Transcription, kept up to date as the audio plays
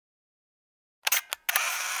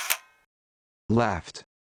left,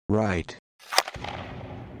 right.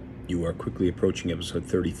 You are quickly approaching episode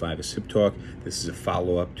 35 of SIP Talk. This is a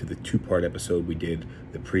follow-up to the two-part episode we did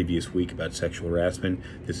the previous week about sexual harassment.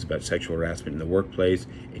 This is about sexual harassment in the workplace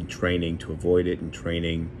and training to avoid it and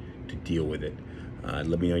training to deal with it.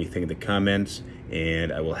 Let me know what you think in the comments,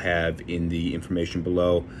 and I will have in the information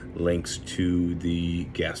below links to the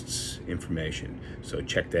guests' information. So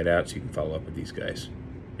check that out so you can follow up with these guys.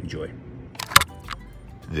 Enjoy.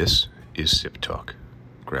 This is SIP Talk.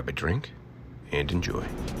 Grab a drink and enjoy.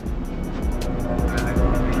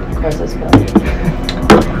 Of course, it's good.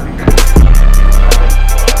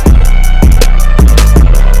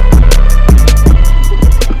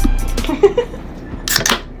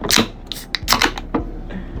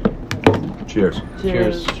 Cheers.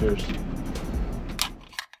 Cheers. Cheers.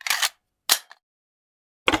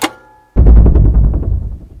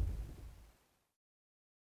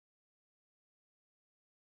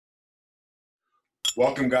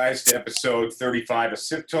 Welcome, guys, to episode 35 of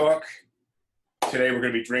SIP Talk. Today we're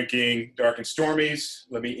going to be drinking Dark and Stormies.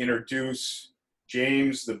 Let me introduce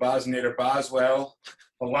James, the Bosnator Boswell,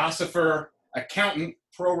 philosopher, accountant,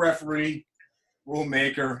 pro referee, rule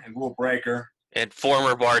maker, and rule breaker. And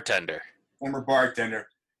former bartender.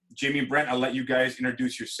 Jamie and Brent, I'll let you guys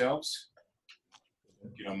introduce yourselves,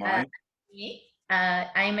 if you don't mind.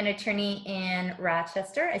 I'm an attorney in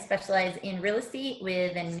Rochester. I specialize in real estate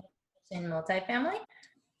with an in multifamily.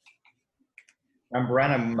 I'm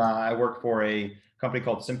Brent. I work for a company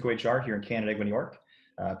called Simcoe HR here in Canandaigua, New York.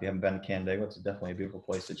 If you haven't been to Canandaigua, it's definitely a beautiful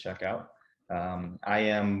place to check out. I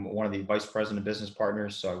am one of the vice president of business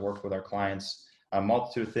partners, so I work with our clients on a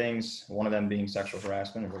multitude of things, one of them being sexual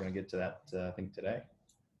harassment, and we're going to get to that, I think, today.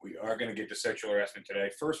 We are going to get to sexual harassment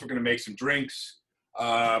today. First, we're going to make some drinks.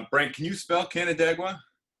 Brent, can you spell Canandaigua?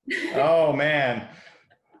 Oh, man.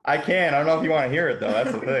 I can. I don't know if you want to hear it, though.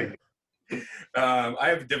 That's the thing. I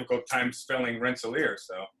have a difficult time spelling Rensselaer,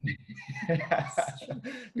 so.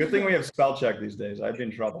 Good thing we have spell check these days. I'd be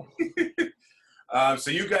in trouble.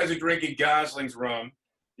 So you guys are drinking Gosling's rum,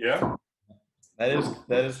 yeah? That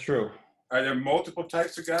is true. Are there multiple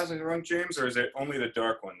types of Gosling's rum, James, or is it only the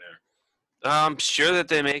dark one there? I'm sure that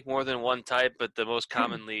they make more than one type, but the most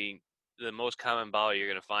common bottle you're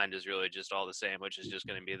going to find is really just all the same, which is just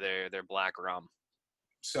going to be their black rum.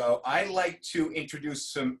 So I like to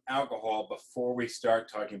introduce some alcohol before we start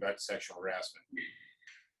talking about sexual harassment.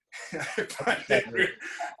 I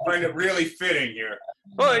find it really fitting here.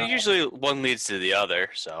 Well, usually one leads to the other,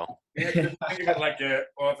 so. Yeah, think of it like an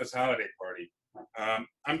office holiday party.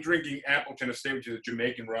 I'm drinking Appleton Estate, which is a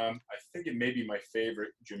Jamaican rum. I think it may be my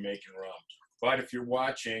favorite Jamaican rum. But if you're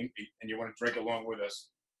watching and you want to drink along with us,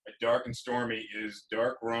 a Dark and Stormy is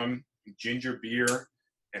dark rum, ginger beer,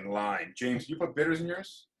 and lime. James, you put bitters in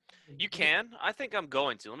yours? You can. I think I'm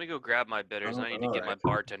going to. Let me go grab my bitters. I need to get my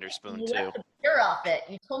bartender spoon, too. Left the beer off it.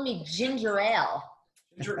 You told me ginger ale.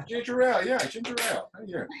 Ginger ale, yeah, ginger ale.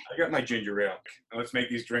 Yeah, I got my ginger ale. Now let's make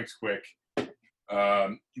these drinks quick.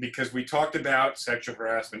 Because we talked about sexual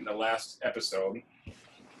harassment in the last episode.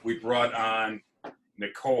 We brought on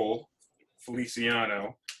Nicole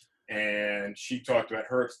Feliciano, and she talked about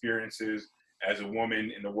her experiences as a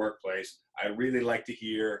woman in the workplace. I really like to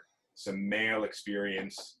hear some male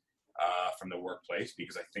experience from the workplace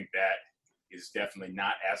because I think that is definitely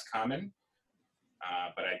not as common.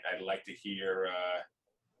 But I'd like to hear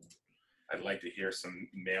some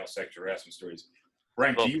male sexual harassment stories.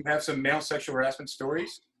 Brent, do you have some male sexual harassment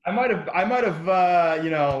stories? I might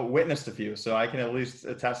have witnessed a few, so I can at least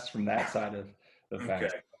attest from that side of the fact.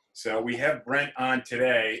 Okay. So we have Brent on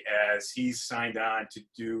today as he's signed on to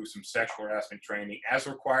do some sexual harassment training as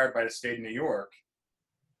required by the state of New York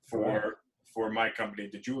for my company,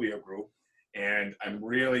 the Julio Group. And I'm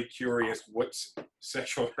really curious what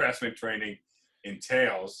sexual harassment training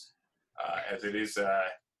entails as it is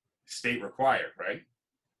state required, right?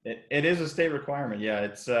 It is a state requirement. Yeah,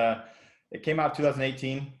 it came out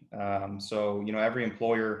 2018. So, every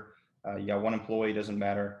employer, you got one employee, doesn't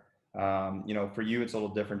matter. For you, it's a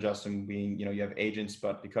little different, Justin, being, you have agents,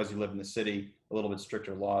 but because you live in the city, a little bit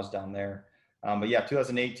stricter laws down there. But yeah,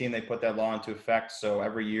 2018, they put that law into effect. So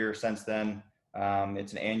every year since then,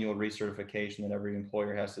 it's an annual recertification that every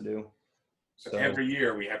employer has to do. So every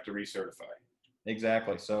year we have to recertify.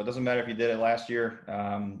 Exactly. So it doesn't matter if you did it last year,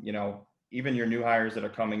 even your new hires that are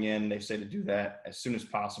coming in, they say to do that as soon as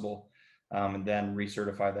possible, and then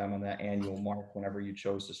recertify them on that annual mark whenever you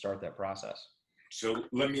chose to start that process. So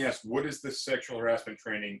let me ask, what does the sexual harassment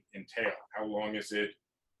training entail? How long is it?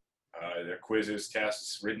 There are quizzes,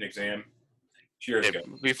 tests, written exam? Cheers, Hey,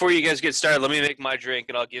 before you guys get started, let me make my drink,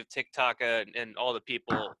 and I'll give TikTok and all the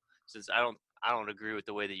people, since I don't agree with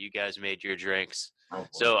the way that you guys made your drinks. Oh,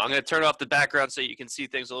 So I'm going to turn off the background so you can see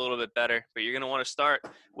things a little bit better. But you're going to want to start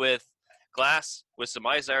with glass with some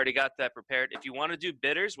ice. I already got that prepared. If you want to do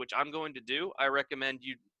bitters, which I'm going to do, I recommend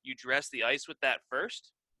you dress the ice with that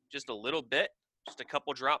first, just a little bit. Just a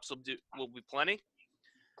couple drops will be plenty.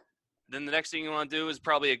 Then the next thing you want to do is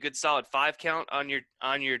probably a good solid 5 count on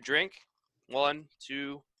your drink. 1,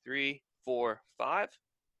 2, 3, 4, 5.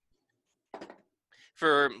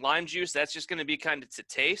 For lime juice, that's just going to be kind of to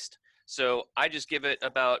taste. So I just give it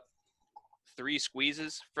about 3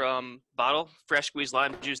 squeezes from bottle. Fresh squeezed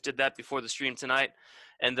lime juice, did that before the stream tonight.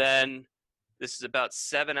 And then this is about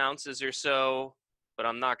 7 ounces or so, but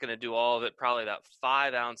I'm not going to do all of it, probably about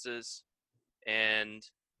 5 ounces. And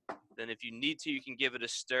then if you need to, you can give it a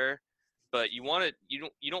stir. But you want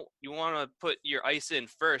to put your ice in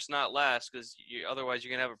first, not last, because otherwise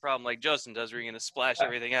you're gonna have a problem like Justin does, where you're gonna splash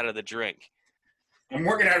everything out of the drink. I'm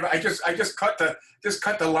working out. I just cut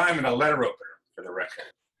the lime in a letter opener for the record.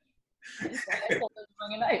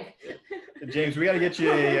 Bring a knife. James, we got to get you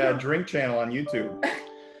a drink channel on YouTube.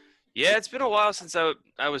 Yeah, it's been a while since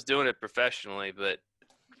I was doing it professionally, but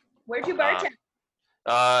Where'd you bartend?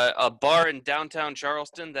 a bar in downtown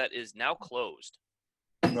Charleston that is now closed.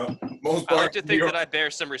 No, most I like to bars in New think York- that I bear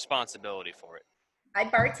some responsibility for it. I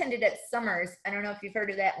bartended at Summers. I don't know if you've heard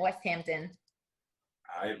of that in West Hampton.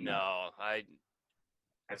 That's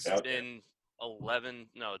It's out there. been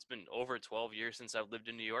it's been over 12 years since I've lived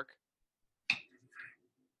in New York.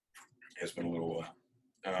 It's been a little while.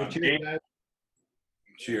 So cheers, James, guys.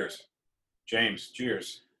 cheers. James,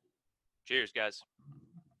 cheers. Cheers, guys.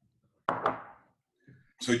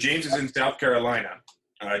 So James is in South Carolina.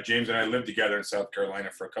 James and I lived together in South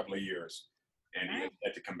Carolina for a couple of years, and he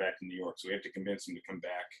had to come back to New York. So we have to convince him to come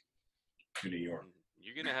back to New York.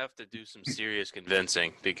 You're going to have to do some serious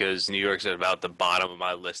convincing because New York's at about the bottom of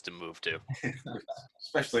my list to move to.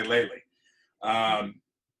 Especially lately.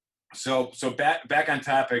 So back on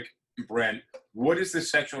topic, Brent, what does the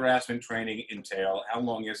sexual harassment training entail? How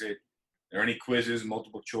long is it? Are there any quizzes,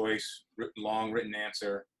 multiple choice, long written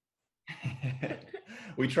answer?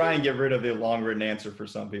 We try and get rid of the long written answer for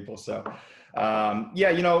some people. So,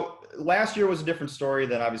 last year was a different story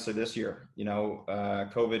than obviously this year.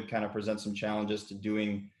 COVID kind of presents some challenges to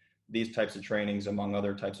doing these types of trainings, among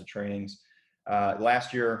other types of trainings.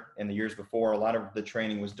 Last year and the years before, a lot of the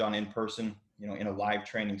training was done in person, in a live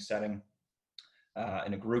training setting,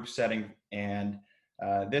 in a group setting. And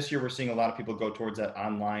this year we're seeing a lot of people go towards that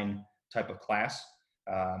online type of class.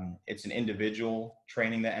 It's an individual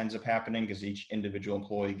training that ends up happening because each individual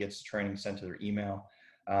employee gets training sent to their email.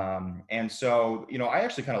 And so, I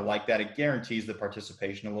actually kind of like that. It guarantees the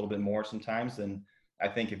participation a little bit more sometimes than I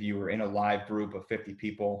think if you were in a live group of 50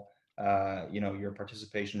 people, your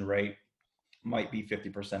participation rate might be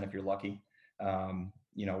 50% if you're lucky,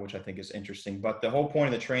 which I think is interesting. But the whole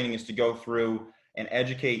point of the training is to go through and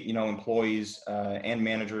educate, employees and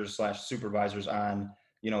managers / supervisors on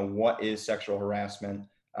what is sexual harassment,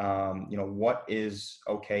 what is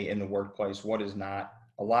okay in the workplace, what is not.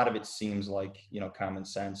 A lot of it seems like, common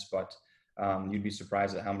sense, but you'd be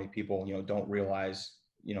surprised at how many people, don't realize,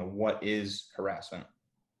 what is harassment.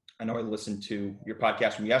 I know I listened to your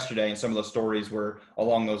podcast from yesterday and some of those stories were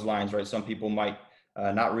along those lines, right? Some people might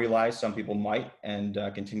not realize, some people might and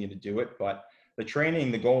continue to do it. But the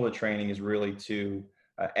goal of the training is really to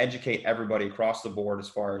educate everybody across the board as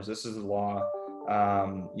far as this is the law.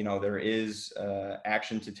 There is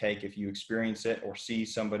action to take if you experience it or see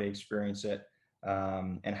somebody experience it,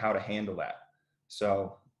 and how to handle that.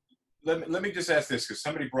 So let me just ask this, because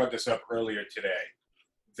somebody brought this up earlier today,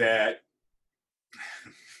 that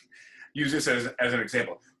use this as an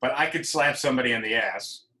example, but I could slap somebody in the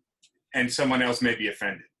ass and someone else may be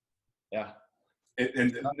offended. Yeah.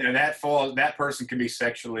 And that person can be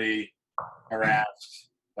sexually harassed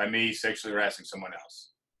by me sexually harassing someone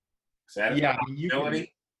else. Is that a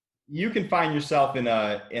possibility? You can find yourself in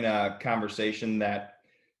a conversation that,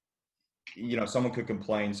 someone could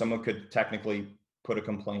complain, someone could technically put a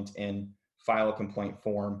complaint in, file a complaint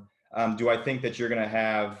form. Do I think that you're going to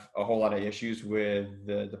have a whole lot of issues with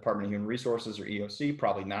the Department of Human Resources or EOC?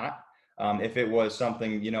 Probably not. If it was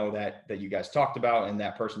something, that you guys talked about and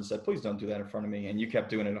that person said, please don't do that in front of me, and you kept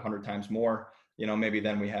doing it 100 times more, maybe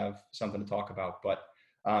then we have something to talk about. But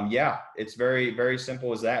it's very, very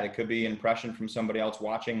simple as that. It could be an impression from somebody else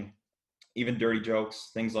watching, even dirty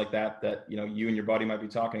jokes, things like that, you and your buddy might be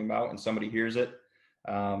talking about and somebody hears it.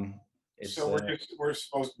 So we're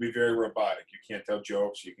supposed to be very robotic. You can't tell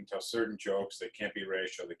jokes. You can tell certain jokes. They can't be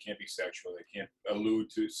racial. They can't be sexual. They can't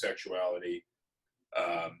allude to sexuality,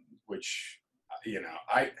 which,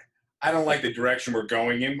 I don't like the direction we're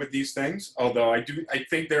going in with these things. Although I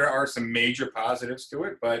think there are some major positives to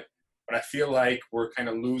it, but I feel like we're kind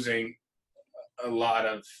of losing a lot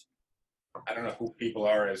of, I don't know who people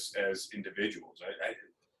are as individuals.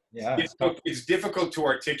 Yeah. It's difficult to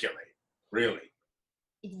articulate, really.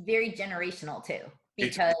 It's very generational too,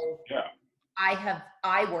 because Yeah.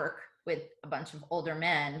 I work with a bunch of older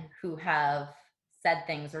men who have said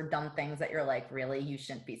things or done things that you're like, really, you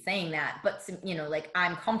shouldn't be saying that. But you know, like,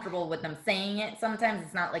 I'm comfortable with them saying it. Sometimes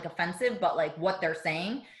it's not like offensive, but like what they're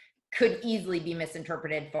saying could easily be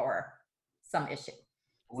misinterpreted for some issue.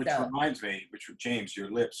 Which So. reminds me, James,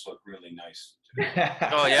 your lips look really nice today.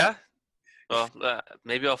 Oh yeah. Well,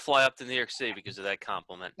 maybe I'll fly up to New York City because of that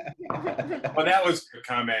compliment. Well, that was a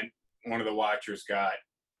comment one of the watchers got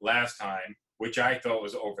last time, which I thought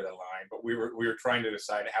was over the line, but we were trying to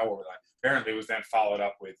decide how over the line. Apparently, it was then followed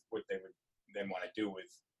up with what they would then want to do with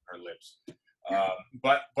her lips.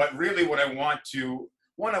 But really, what I want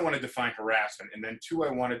to define harassment, and then two,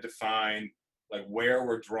 I want to define like where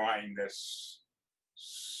we're drawing this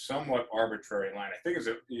somewhat arbitrary line. I think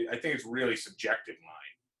it's really subjective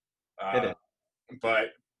line. It is.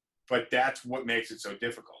 But that's what makes it so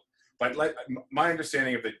difficult. But like my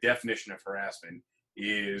understanding of the definition of harassment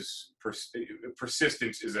is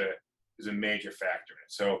persistence is a major factor.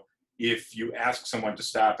 So if you ask someone to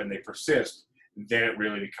stop and they persist, then it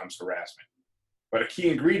really becomes harassment. But a key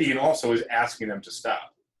ingredient also is asking them to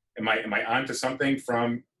stop. Am I onto something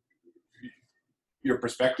from your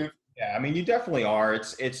perspective? Yeah, I mean, you definitely are.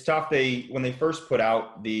 It's tough. When they first put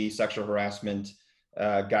out the sexual harassment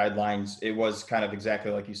guidelines, it was kind of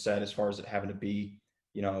exactly like you said, as far as it having to be,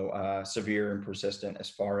 severe and persistent as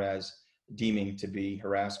far as deeming to be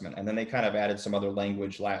harassment. And then they kind of added some other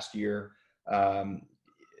language last year,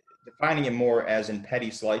 defining it more as in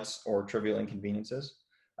petty slights or trivial inconveniences.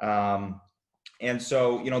 And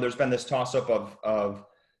so, there's been this toss up of,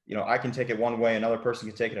 I can take it one way, another person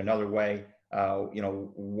can take it another way.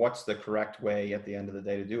 What's the correct way at the end of the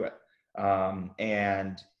day to do it?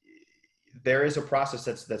 And there is a process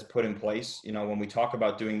that's put in place, when we talk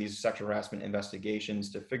about doing these sexual harassment investigations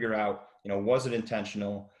to figure out, was it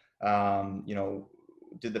intentional?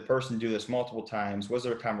 Did the person do this multiple times? Was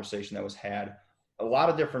there a conversation that was had? A lot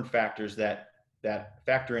of different factors that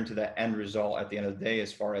factor into that end result at the end of the day,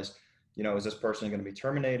 as far as, is this person going to be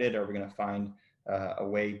terminated? Are we going to find a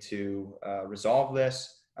way to resolve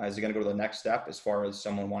this? Is it going to go to the next step as far as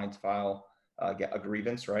someone wanting to file a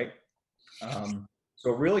grievance, right?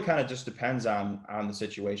 So it really kind of just depends on the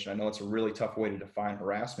situation. I know it's a really tough way to define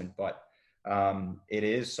harassment, but it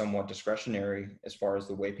is somewhat discretionary as far as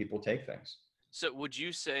the way people take things. So would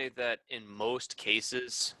you say that in most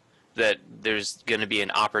cases that there's going to be an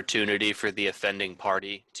opportunity for the offending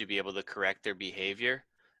party to be able to correct their behavior?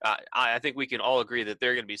 I think we can all agree that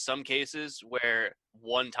there are going to be some cases where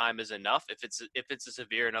one time is enough. If it's a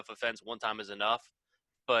severe enough offense, one time is enough.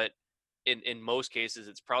 But in most cases,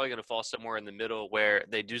 it's probably going to fall somewhere in the middle where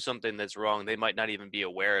they do something that's wrong. They might not even be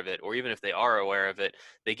aware of it. Or even if they are aware of it,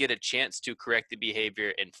 they get a chance to correct the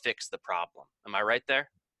behavior and fix the problem. Am I right there?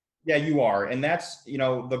 Yeah, you are. And that's,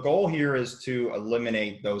 the goal here is to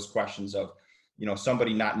eliminate those questions of,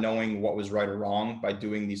 somebody not knowing what was right or wrong by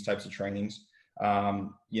doing these types of trainings.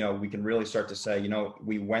 We can really start to say,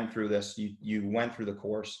 we went through this, you went through the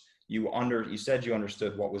course, you said you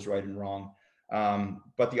understood what was right and wrong.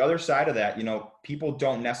 But the other side of that, people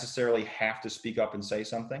don't necessarily have to speak up and say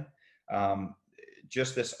something.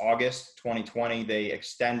 Just this August 2020, they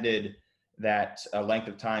extended that length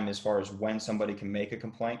of time as far as when somebody can make a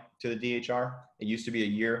complaint to the DHR. It used to be a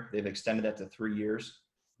year. They've extended that to 3 years.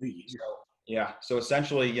 Yeah. So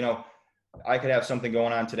essentially, I could have something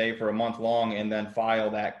going on today for a month long and then file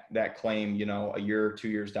that claim, a year or 2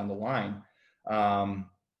 years down the line.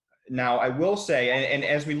 Now, I will say, and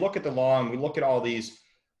as we look at the law and we look at all these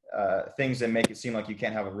things that make it seem like you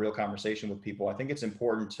can't have a real conversation with people, I think it's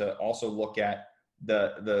important to also look at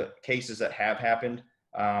the cases that have happened.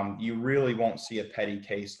 You really won't see a petty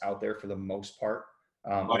case out there for the most part.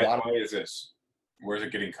 Why is this? Where's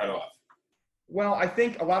it getting cut off? Well, I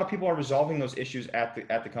think a lot of people are resolving those issues at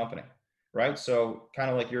the company, right? So kind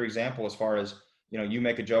of like your example, as far as, you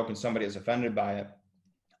make a joke and somebody is offended by it.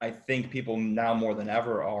 I think people now more than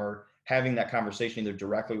ever are having that conversation either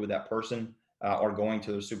directly with that person or going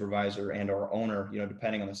to their supervisor and or owner,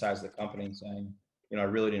 depending on the size of the company, and saying, I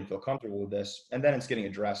really didn't feel comfortable with this. And then it's getting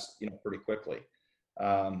addressed, pretty quickly.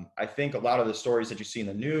 I think a lot of the stories that you see in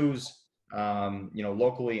the news,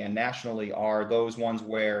 locally and nationally, are those ones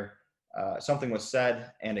where something was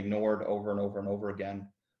said and ignored over and over and over again.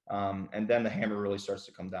 And then the hammer really starts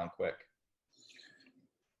to come down quick.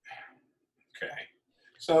 Okay.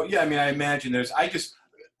 So yeah, I mean, I imagine I just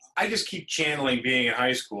keep channeling being in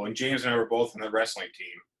high school, and James and I were both on the wrestling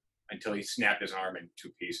team until he snapped his arm in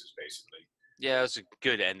two pieces, basically. Yeah, it was a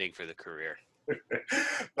good ending for the career.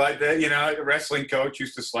 But the wrestling coach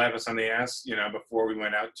used to slap us on the ass, before we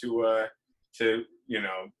went out to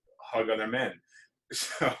hug other men.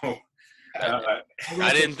 So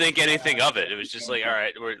I didn't think anything of it. It was just like, all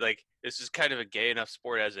right, we're like, this is kind of a gay enough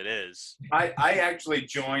sport as it is. I actually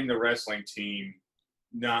joined the wrestling team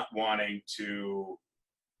not wanting to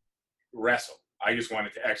wrestle. I just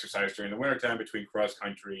wanted to exercise during the wintertime between cross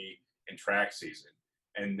country and track season.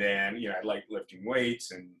 And then, I liked lifting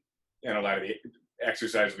weights and a lot of the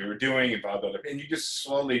exercises we were doing involved other, and you just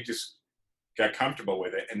slowly just got comfortable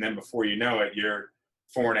with it. And then before you know it, you're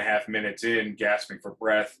 4.5 minutes in, gasping for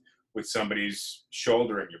breath with somebody's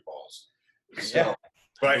shoulder in your balls. So,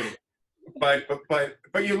 but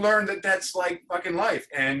you learn that that's like fucking life.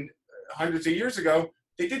 And hundreds of years ago,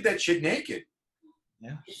 they did that shit naked.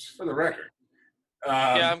 Yeah. Just for the record.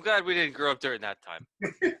 Yeah, I'm glad we didn't grow up during that time.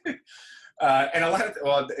 And a lot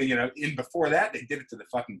of, in before that, they did it to the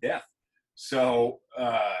fucking death. So,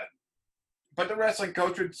 but the wrestling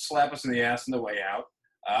coach would slap us in the ass on the way out.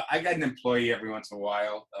 I got an employee every once in a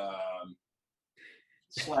while,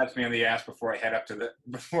 slaps me on the ass before I head up to the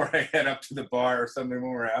bar or something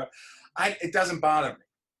when we're out. It doesn't bother me.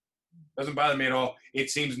 It doesn't bother me at all.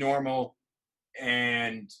 It seems normal,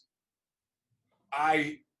 and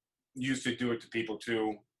I used to do it to people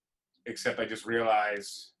too, except I just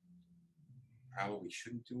realized probably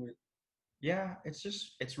shouldn't do it. Yeah,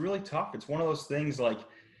 it's really tough. It's one of those things like,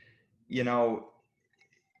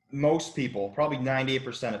 most people, probably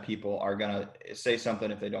 98% of people are going to say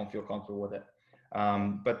something if they don't feel comfortable with it.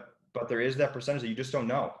 But there is that percentage that you just don't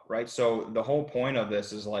know, right? So the whole point of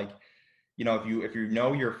this is like, if you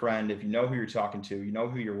know your friend, if you know who you're talking to, you know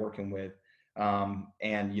who you're working with,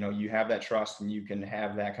 and you have that trust and you can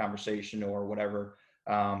have that conversation or whatever,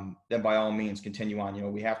 then by all means continue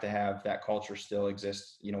on. We have to have that culture still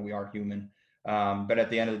exist. We are human. But at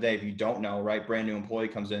the end of the day, if you don't know, right, brand new employee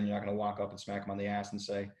comes in, you're not going to walk up and smack them on the ass and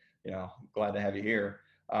say, glad to have you here.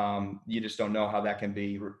 You just don't know how that can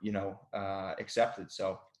be, accepted.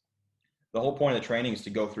 So the whole point of the training is to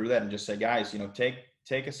go through that and just say, guys,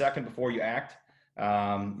 take a second before you act.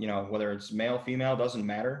 Whether it's male, female, doesn't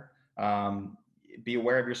matter. Be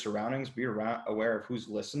aware of your surroundings, aware of who's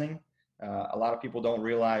listening. A lot of people don't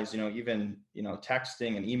realize, even,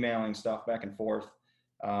 texting and emailing stuff back and forth,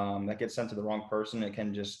 that gets sent to the wrong person. It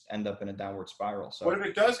can just end up in a downward spiral. So what if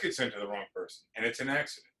it does get sent to the wrong person and it's an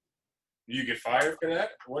accident? You get fired for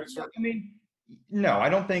that? No, I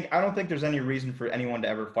don't think there's any reason for anyone to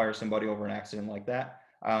ever fire somebody over an accident like that.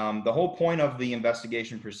 The whole point of the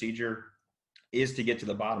investigation procedure is to get to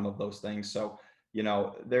the bottom of those things. So,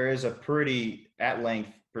 there is a pretty at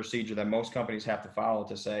length procedure that most companies have to follow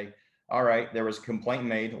to say, all right, there was a complaint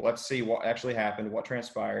made. Let's see what actually happened, what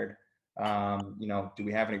transpired. Do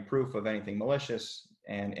we have any proof of anything malicious,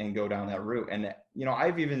 and go down that route? And,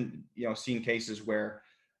 I've even, seen cases where,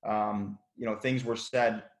 things were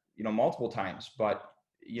said, multiple times, but,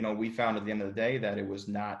 we found at the end of the day that it was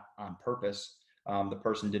not on purpose. The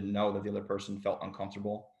person didn't know that the other person felt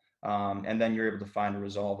uncomfortable. And then you're able to find a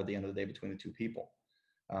resolve at the end of the day between the two people.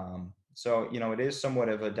 So, it is somewhat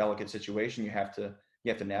of a delicate situation you have to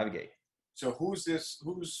navigate. So there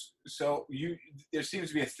seems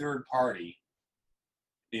to be a third party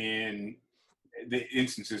in the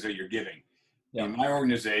instances that you're giving. Yeah. In my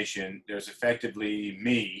organization, there's effectively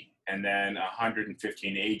me and then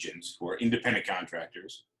 115 agents who are independent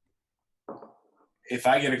contractors. If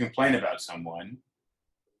I get a complaint about someone,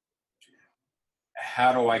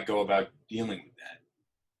 how do I go about dealing with that?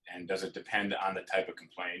 And does it depend on the type of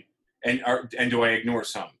complaint? And do I ignore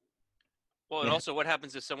some? Well, and also, what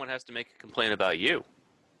happens if someone has to make a complaint about you?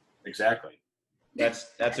 Exactly. That's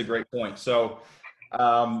a great point. So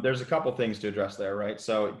there's a couple things to address there, right?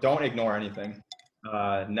 So don't ignore anything.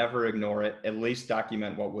 Never ignore it. At least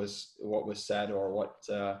document what was said or what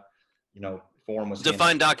form was.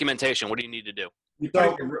 Define documentation. What do you need to do?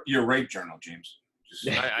 Your rape journal, James.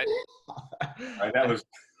 That was.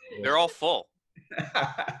 They're all full.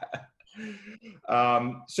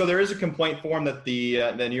 So there is a complaint form that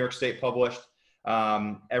the New York State published.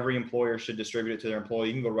 Every employer should distribute it to their employee.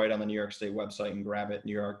 You can go right on the New York State website and grab it,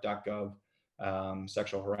 newyork.gov,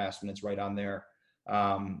 sexual harassment. It's right on there.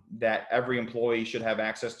 That every employee should have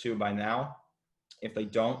access to by now. If they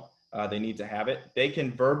don't, they need to have it. They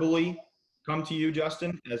can verbally come to you,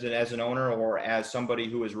 Justin, as an owner or as somebody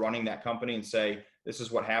who is running that company and say, this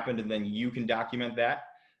is what happened, and then you can document that.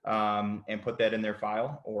 And put that in their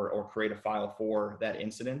file or create a file for that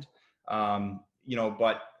incident.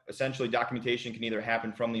 but essentially documentation can either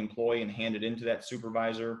happen from the employee and hand it into that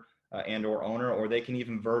supervisor and or owner, or they can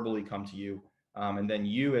even verbally come to you. And then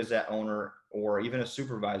you as that owner or even a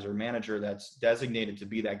supervisor, manager that's designated to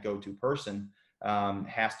be that go-to person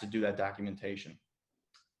has to do that documentation.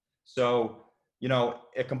 So,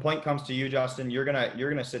 a complaint comes to you, Justin, you're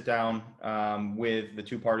gonna sit down with the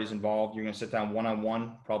two parties involved. You're gonna sit down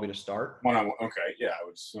one-on-one, probably to start. One-on-one. Okay. Yeah, I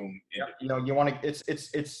would assume. Yeah. You want to.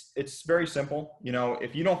 It's very simple.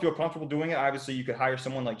 If you don't feel comfortable doing it, obviously you could hire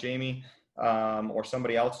someone like Jamie or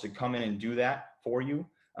somebody else to come in and do that for you.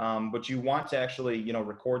 But you want to actually,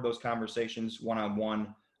 record those conversations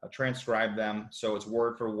one-on-one, transcribe them so it's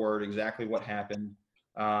word for word exactly what happened.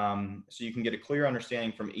 So you can get a clear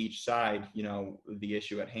understanding from each side, the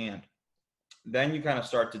issue at hand. Then you kind of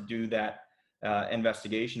start to do that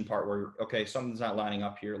investigation part where, okay, something's not lining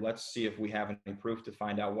up here. Let's see if we have any proof to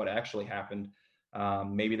find out what actually happened.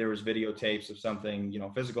 Maybe there was videotapes of something,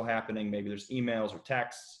 physical happening. Maybe there's emails or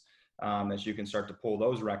texts as you can start to pull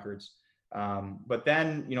those records. But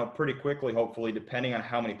then, pretty quickly, hopefully, depending on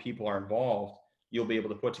how many people are involved, you'll be able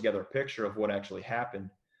to put together a picture of what actually happened.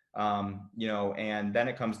 And then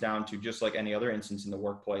it comes down to just like any other instance in the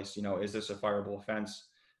workplace, is this a fireable offense?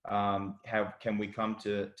 Can we come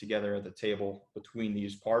together at the table between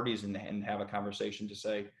these parties and have a conversation to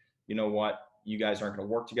say, what, you guys aren't going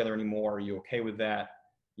to work together anymore. Are you okay with that?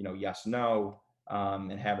 Yes, no,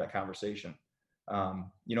 and have that conversation.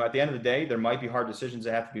 At the end of the day, there might be hard decisions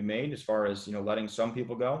that have to be made as far as, letting some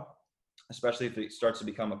people go, especially if it starts to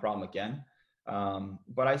become a problem again.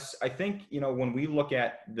 But I think, when we look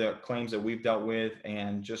at the claims that we've dealt with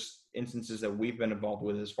and just instances that we've been involved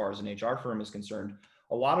with as far as an HR firm is concerned,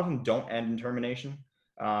 a lot of them don't end in termination.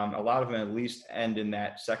 A lot of them at least end in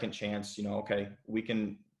that second chance, okay, we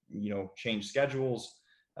can, change schedules.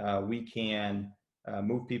 We can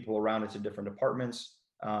move people around into different departments.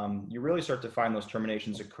 You really start to find those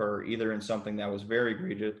terminations occur either in something that was very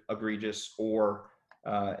egregious or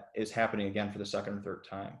is happening again for the second or third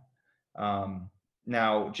time.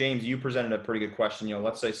 Now, James, you presented a pretty good question.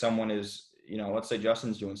 Let's say someone is, let's say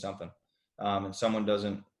Justin's doing something and someone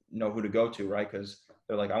doesn't know who to go to, right? Because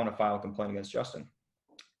they're like, I want to file a complaint against Justin.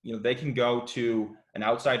 They can go to an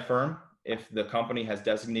outside firm if the company has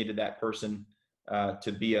designated that person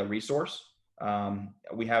to be a resource.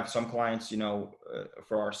 We have some clients,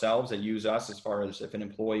 for ourselves that use us as far as if an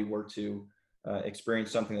employee were to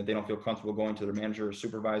experience something that they don't feel comfortable going to their manager or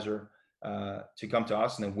supervisor to come to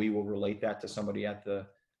us, and then we will relate that to somebody at the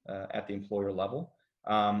employer level.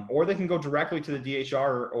 Or they can go directly to the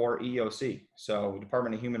DHR or EEOC. So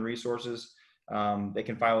Department of Human Resources, they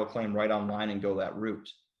can file a claim right online and go that route.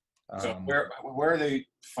 So where are they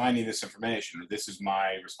finding this information? This is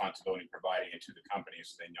my responsibility providing it to the company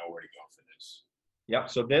so they know where to go for this. Yep.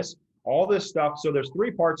 So all this stuff. So there's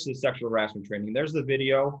three parts to the sexual harassment training. There's the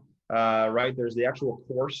video, right? There's the actual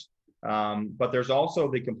course, but there's also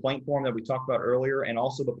the complaint form that we talked about earlier, and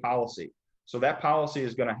also the policy. So that policy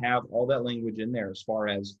is going to have all that language in there as far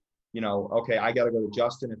as, okay, I got to go to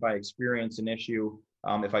Justin if I experience an issue.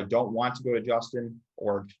 If I don't want to go to Justin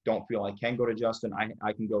or don't feel I can go to Justin,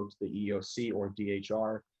 I can go to the EEOC or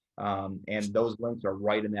DHR. And those links are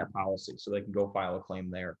right in that policy, so they can go file a claim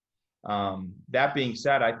there. That being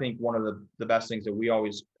said, I think one of the best things that we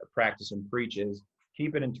always practice and preach is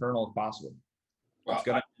keep it internal as possible. Well,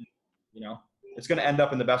 it's going to end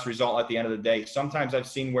up in the best result at the end of the day. Sometimes I've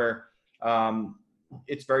seen where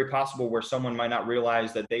it's very possible where someone might not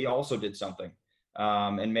realize that they also did something.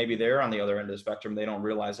 And maybe they're on the other end of the spectrum. They don't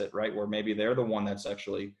realize it, right? Where maybe they're the one that's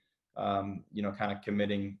actually, kind of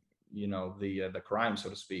committing, the crime, so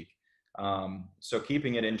to speak. So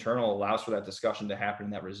keeping it internal allows for that discussion to happen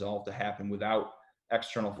and that resolve to happen without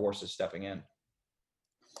external forces stepping in.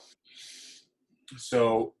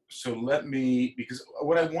 So because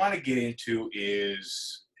what I want to get into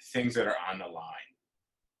is things that are on the line.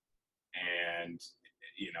 And,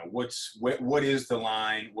 what is the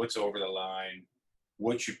line? What's over the line?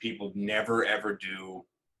 What should people never, ever do?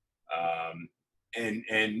 And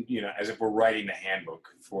as if we're writing the handbook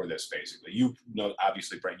for this, basically.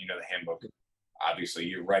 Obviously, Brent, the handbook. Obviously,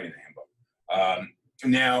 you're writing the handbook.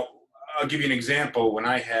 Now, I'll give you an example. When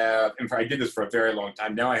I did this for a very long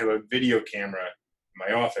time. Now I have a video camera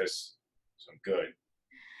in my office, so I'm good.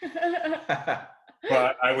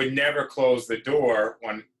 But I would never close the door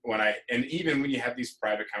and even when you have these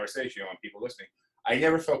private conversations, you don't want people listening, I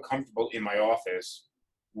never felt comfortable in my office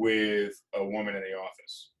with a woman in the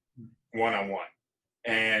office, one-on-one.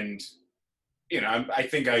 And, I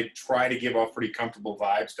think I try to give off pretty comfortable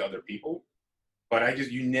vibes to other people, but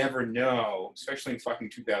you never know, especially in fucking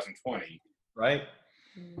 2020. Right.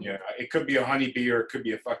 Yeah, it could be a honeybee or it could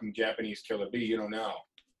be a fucking Japanese killer bee. You don't know. I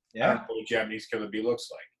Yeah. don't know what a Japanese killer bee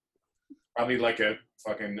looks like. Probably like a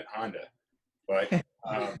fucking Honda. But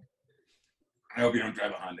I hope you don't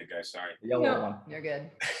drive a Honda, guys. Sorry. The yellow No, one. you're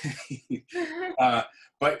good.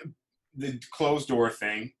 But the closed door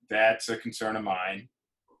thing, that's a concern of mine.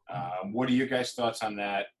 What are your guys' thoughts on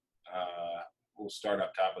that? We'll start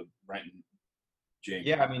up top with Brent and Jamie.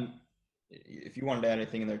 Yeah, I mean, if you wanted to add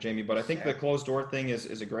anything in there, Jamie, but I think the closed door thing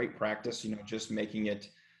is a great practice, just making it,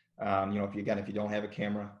 if you don't have a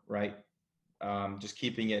camera, right? Just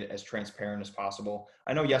keeping it as transparent as possible.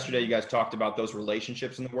 I know yesterday you guys talked about those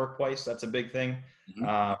relationships in the workplace. That's a big thing.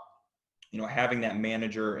 Having that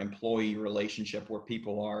manager-employee relationship where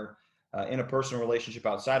people are in a personal relationship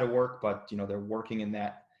outside of work, but, they're working in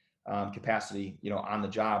that capacity, on the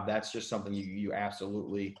job. That's just something you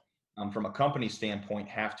absolutely, from a company standpoint,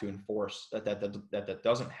 have to enforce that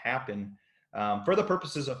doesn't happen for the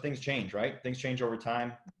purposes of things change, right? Things change over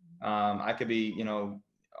time. I could be,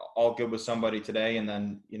 all good with somebody today, and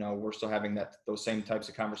then, we're still having those same types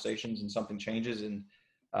of conversations, and something changes. And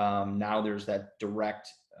now there's that direct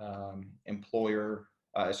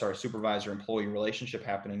supervisor employee relationship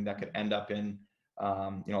happening that could end up in,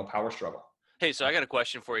 a power struggle. Hey, so I got a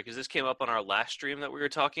question for you, because this came up on our last stream that we were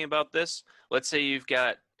talking about this. Let's say you've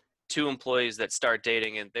got two employees that start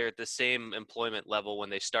dating and they're at the same employment level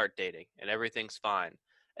when they start dating and everything's fine.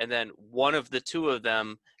 And then one of the two of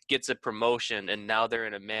them gets a promotion and now they're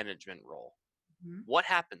in a management role. What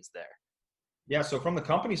happens there? Yeah. So from the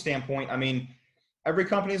company standpoint, I mean, every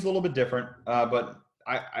company is a little bit different, but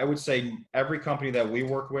I would say every company that we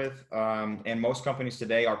work with, and most companies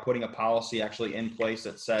today, are putting a policy actually in place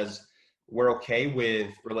that says we're okay with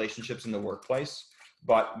relationships in the workplace.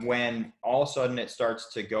 But when all of a sudden it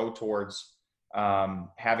starts to go towards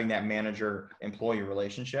having that manager-employee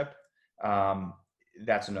relationship,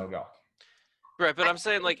 that's a no-go. Right, but I'm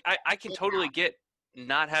saying, like, I can totally get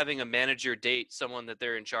not having a manager date someone that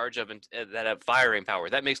they're in charge of and that have firing power.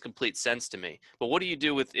 That makes complete sense to me. But what do you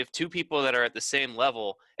do if two people that are at the same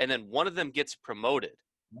level and then one of them gets promoted?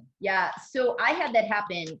 Yeah, so I had that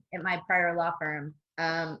happen at my prior law firm,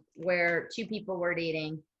 where two people were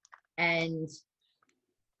dating, and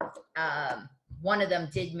one of them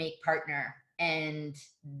did make partner, and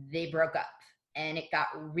they broke up, and it got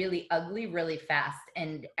really ugly really fast,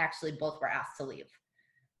 and actually both were asked to leave.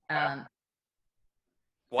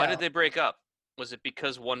 Why did they break up? Was it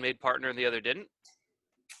because one made partner and the other didn't?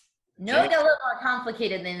 No, it got a little more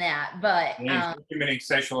complicated than that, but committing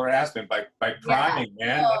sexual harassment by priming,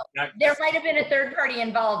 man. Well, there might have been a third party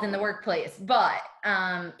involved in the workplace, but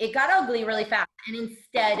it got ugly really fast. And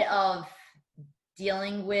instead of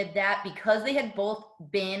dealing with that, because they had both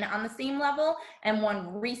been on the same level and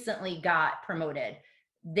one recently got promoted,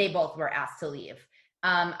 they both were asked to leave.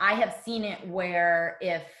 I have seen it where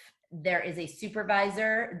if there is a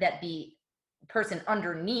supervisor, that the person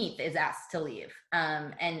underneath is asked to leave.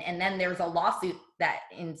 And then there's a lawsuit that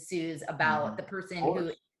ensues about the person who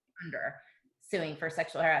is under suing for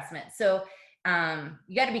sexual harassment. So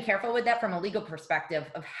you got to be careful with that from a legal perspective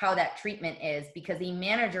of how that treatment is, because the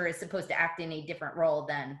manager is supposed to act in a different role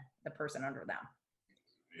than the person under them.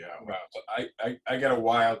 Yeah, well, I got a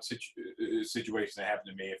wild situation that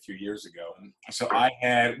happened to me a few years ago. So I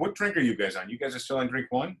had, what drink are you guys on? You guys are still on drink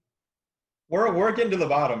one? We're getting to the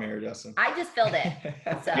bottom here, Justin. I just filled it.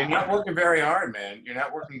 So. You're not working very hard, man. You're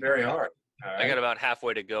not working very hard. Right? I got about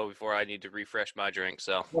halfway to go before I need to refresh my drink.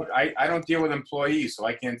 So look, I don't deal with employees, so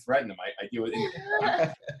I can't threaten them. I deal with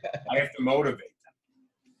I have to motivate them.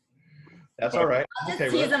 That's all right. I'll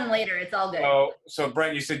just tease them later. It's all good. So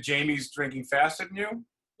Brent, you said Jamie's drinking faster than you?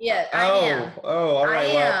 Yeah, I am. Oh, all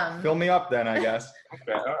right. Well, fill me up then, I guess.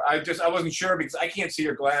 Okay. I wasn't sure because I can't see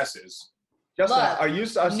your glasses. Justin, look, are you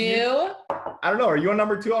new? I don't know. Are you on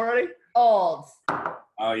number 2 already? Old.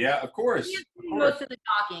 Oh yeah, of course. Most of the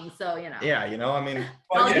talking, so you know. Yeah, I mean.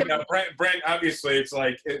 Well, yeah, Brent. Obviously, it's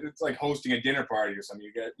like hosting a dinner party or something.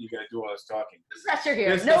 You got to do all this talking. Pressure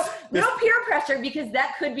here. No peer pressure, because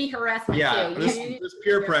that could be harassment too. This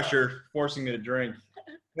peer pressure forcing me to drink.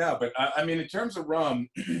 No, but I mean, in terms of rum,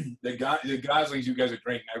 the Goslings you guys are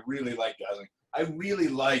drinking, I really like Gosling. I really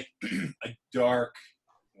like a dark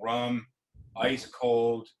rum, ice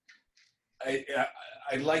cold.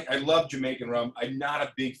 I love Jamaican rum. I'm not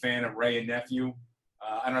a big fan of Wray and Nephew.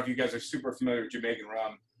 I don't know if you guys are super familiar with Jamaican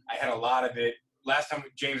rum. I had a lot of it. Last time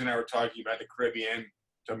James and I were talking about the Caribbean,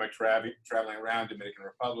 talking about traveling around Dominican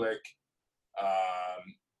Republic.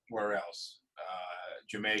 Where else?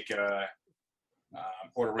 Jamaica,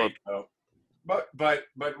 Puerto Rico. But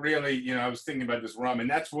really, I was thinking about this rum, and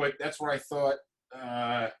that's where I thought,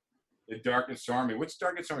 The Dark and Stormy. What's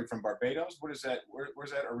Dark and Stormy from Barbados? What is that?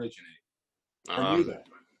 Where's that originate?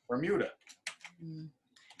 Bermuda.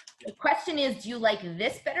 The question is, do you like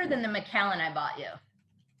this better than the Macallan I bought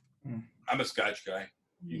you? I'm a Scotch guy.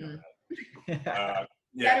 You know that. Better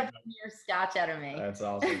Yeah. bring your Scotch out of me. That's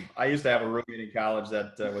awesome. I used to have a roommate in college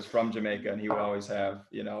that was from Jamaica, and he would always have,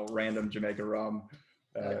 random Jamaican rum.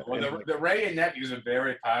 Well, the Ray and Nephew is a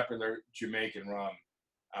very popular Jamaican rum.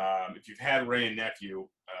 If you've had Ray and Nephew,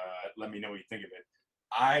 let me know what you think of it.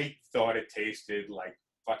 I thought it tasted like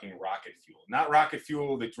fucking rocket fuel. Not rocket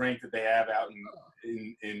fuel, the drink that they have out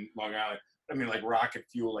in Long Island. I mean, like rocket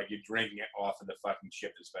fuel, like you're drinking it off of the fucking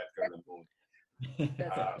ship that's about to go to the moon.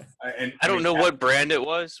 And I don't know what brand it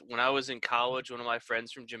was. When I was in college, one of my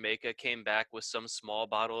friends from Jamaica came back with some small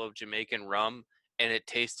bottle of Jamaican rum, and it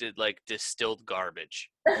tasted like distilled garbage.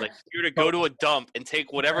 Like if you were to go to a dump and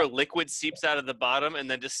take whatever liquid seeps out of the bottom and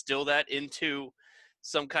then distill that into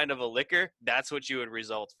some kind of a liquor, that's what you would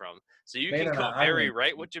result from. So you can go very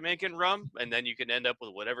right with Jamaican rum, and then you can end up with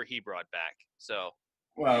whatever he brought back. So.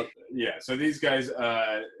 Well, yeah. So these guys,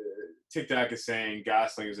 TikTok is saying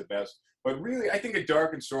Gosling is the best. But really, I think a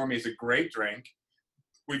Dark and Stormy is a great drink.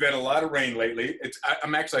 We've had a lot of rain lately.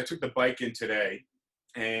 I took the bike in today,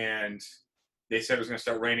 and they said it was going to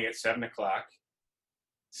start raining at 7 o'clock,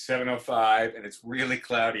 7:05, and it's really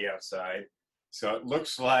cloudy outside. So it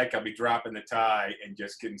looks like I'll be dropping the tie and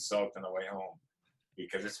just getting soaked on the way home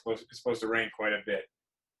because it's supposed to rain quite a bit.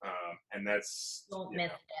 And that's Don't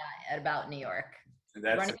miss that about New York.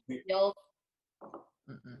 That's Running field.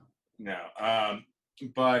 No.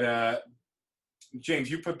 But James,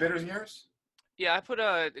 you put bitters in yours? Yeah, I put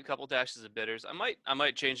a couple dashes of bitters. I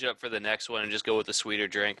might change it up for the next one and just go with a sweeter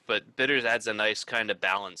drink. But bitters adds a nice kind of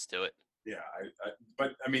balance to it. Yeah,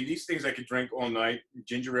 but I mean, these things I could drink all night.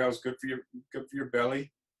 Ginger ale is good for your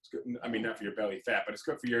belly. It's good. I mean, not for your belly fat, but it's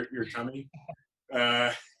good for your tummy.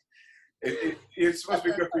 It's supposed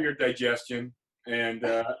to be good for your digestion, and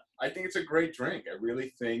I think it's a great drink. I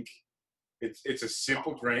really think it's a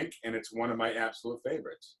simple drink, and it's one of my absolute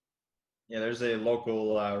favorites. Yeah, there's a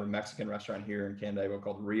local Mexican restaurant here in Canandaigua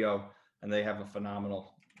called Rio, and they have a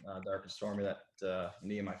phenomenal Dark and Stormy that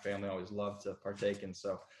me and my family always love to partake in.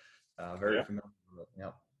 So very familiar with it.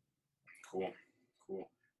 Yep. Cool.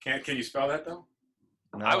 Can you spell that though?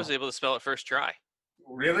 No. I was able to spell it first try.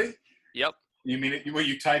 Really? Yep. You mean it? Well,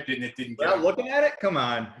 you typed it and it didn't. Without looking at it? Come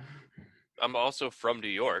on. I'm also from New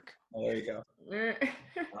York. Oh, there you go.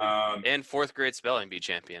 And fourth grade spelling bee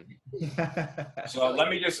champion. So let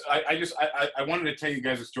me I wanted to tell you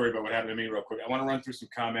guys a story about what happened to me real quick. I want to run through some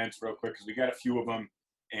comments real quick because we got a few of them,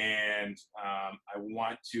 and I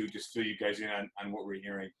want to just fill you guys in on what we're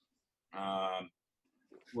hearing.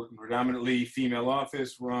 Working predominantly female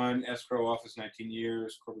office, run escrow office 19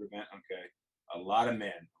 years, corporate event. Okay, a lot of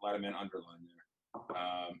men underlined there.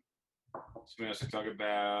 Something else to talk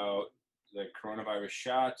about. The coronavirus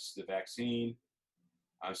shots, the vaccine.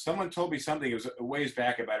 Someone told me something, it was a ways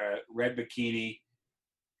back, about a red bikini.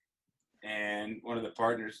 And one of the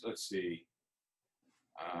partners, let's see.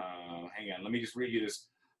 Hang on, let me just read you this.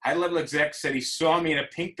 High-level exec said he saw me in a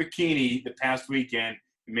pink bikini the past weekend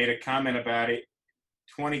and made a comment about it.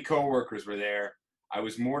 20 coworkers were there. I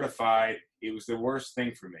was mortified. It was the worst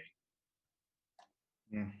thing for me.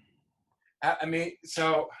 I mean,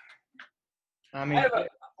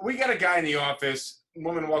 we got a guy in the office.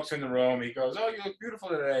 Woman walks in the room. He goes, "Oh, you look beautiful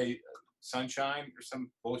today, sunshine," or some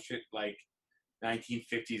bullshit like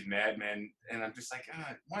 1950s Mad Men. And I'm just like,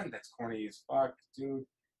 one, that's corny as fuck, dude.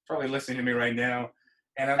 Probably listening to me right now.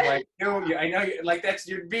 And I'm like, dude, I know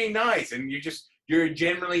you're being nice, and you're a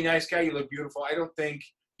generally nice guy. You look beautiful. I don't think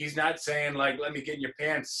he's not saying like, "Let me get in your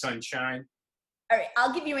pants, sunshine." All right,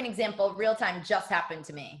 I'll give you an example. Real time just happened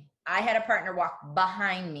to me. I had a partner walk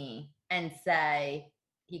behind me and say.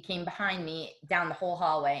 He came behind me down the whole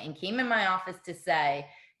hallway and came in my office to say,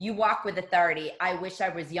 "You walk with authority. I wish I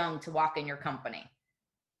was young to walk in your company."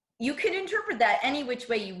 You could interpret that any which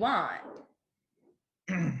way you want.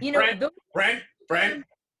 You know, Brent.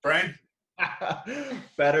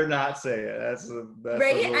 Better not say it. That's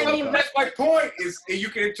right. I mean, that's my point. Is you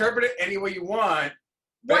can interpret it any way you want.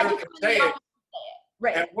 Better not say it.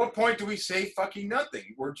 Right. At what point do we say fucking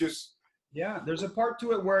nothing? We're just. Yeah, there's a part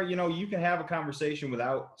to it where, you can have a conversation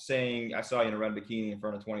without saying, "I saw you in a red bikini" in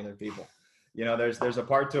front of 20 other people. There's a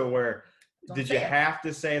part to it where, did you have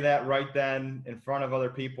to say that right then in front of other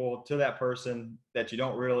people to that person that you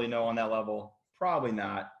don't really know on that level? Probably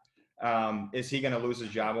not. Is he going to lose his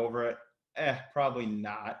job over it? Probably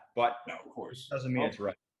not. But no, of course. Doesn't mean it's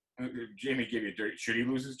right. Jamie gave you a dirty. Should he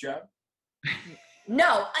lose his job?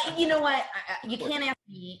 No, you know what? You can't ask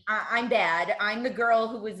me. I'm bad. I'm the girl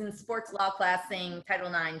who was in sports law class saying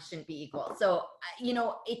Title IX shouldn't be equal. So,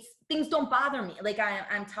 it's things don't bother me. Like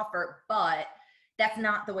I'm tougher, but that's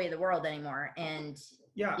not the way of the world anymore. And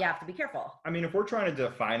Yeah. you have to be careful. I mean, if we're trying to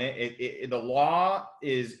define it, the law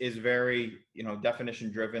is very,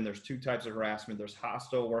 definition driven. There's two types of harassment. There's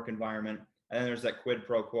hostile work environment, and then there's that quid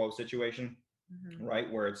pro quo situation,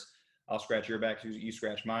 right? Where it's, I'll scratch your back, you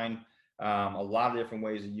scratch mine. A lot of different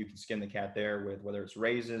ways that you can skin the cat there, with whether it's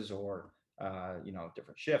raises or,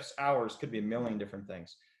 different shifts, hours, could be a million different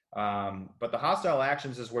things. But the hostile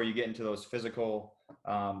actions is where you get into those physical,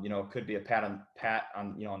 it could be a pat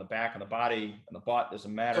on, on the back, on the body, on the butt,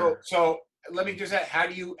 doesn't matter. So let me just ask, how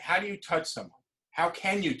do you touch someone? How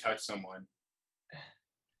can you touch someone?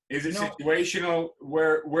 Is it situational?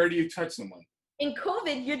 Where do you touch someone? In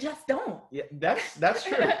COVID, you just don't. Yeah, that's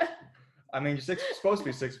true. I mean, you're supposed to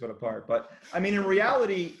be 6 foot apart, but I mean, in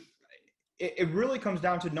reality, it really comes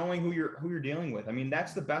down to knowing who you're dealing with. I mean,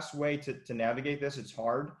 that's the best way to navigate this. It's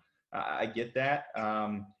hard. I get that.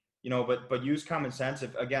 But use common sense.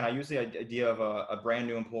 If, again, I use the idea of a brand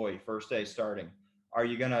new employee, first day starting. Are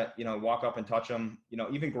you gonna, walk up and touch them?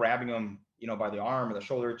 Even grabbing them, by the arm or the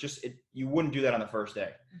shoulder. You wouldn't do that on the first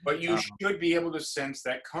day. But you should be able to sense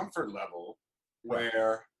that comfort level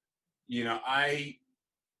where, I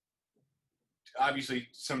obviously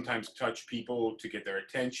sometimes touch people to get their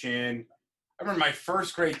attention. I remember my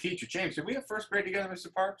first grade teacher, James. Did we have first grade together,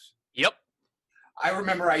 Mr. Parks? Yep. I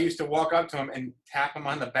remember I used to walk up to him and tap him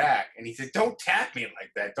on the back, and he said, "Don't tap me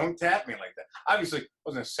like that. Don't tap me like that." Obviously, it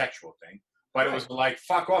wasn't a sexual thing, but it was like,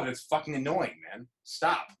 "Fuck off! It's fucking annoying, man.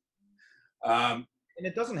 Stop." And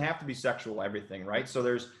it doesn't have to be sexual, everything, right? So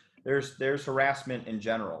there's harassment in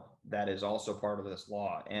general that is also part of this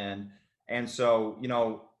law, and so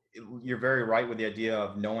you're very right with the idea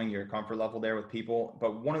of knowing your comfort level there with people.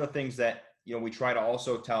 But one of the things that we try to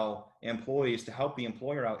also tell employees to help the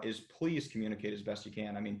employer out is please communicate as best you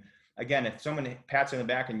can. I mean, again, if someone pats you in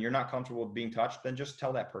the back and you're not comfortable with being touched, then just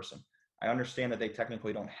tell that person. I understand that they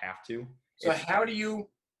technically don't have to. So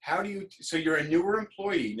so you're a newer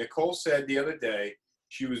employee. Nicole said the other day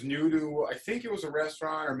she was new to, I think it was a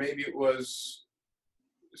restaurant or maybe it was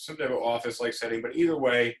some type of office-like setting, but either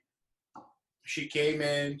way, she came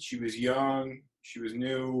in, she was young, she was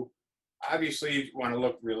new. Obviously, you want to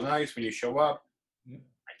look real nice when you show up.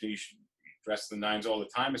 I think you should dress the nines all the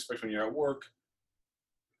time, especially when you're at work.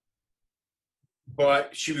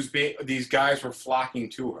 But these guys were flocking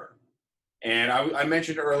to her. And I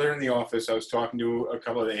mentioned earlier in the office, I was talking to a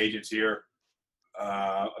couple of the agents here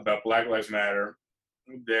about Black Lives Matter.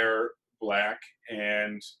 They're Black,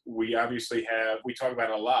 and we talk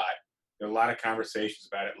about it a lot. There are a lot of conversations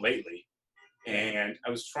about it lately. And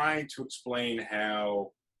I was trying to explain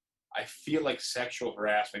how I feel like sexual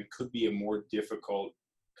harassment could be a more difficult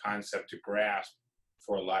concept to grasp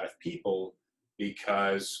for a lot of people,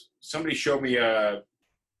 because somebody showed me an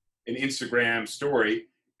Instagram story,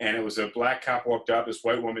 and it was a Black cop walked up, this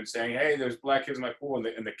white woman saying, "Hey, there's Black kids in my pool,"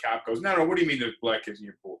 and the cop goes, "No, what do you mean there's Black kids in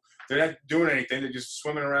your pool? They're not doing anything. They're just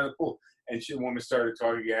swimming around the pool." And the woman started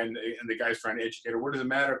talking again, and the guy's trying to educate her. What does it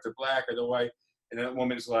matter if they're Black or they're white? And then the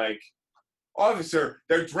woman's like, "Officer,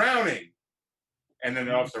 they're drowning." And then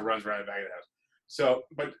the officer runs around the back of the house. So,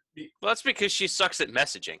 well, that's because she sucks at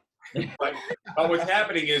messaging. But what's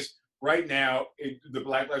happening is right now, the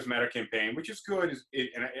Black Lives Matter campaign, which is good,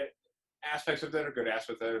 and aspects of that are good,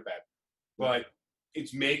 aspects of that are bad, but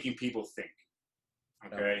it's making people think.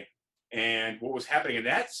 Okay, and what was happening in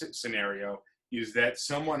that scenario is that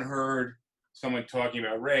someone heard someone talking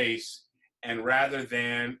about race, and rather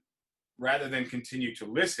than continue to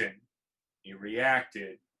listen, he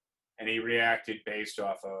reacted. And he reacted based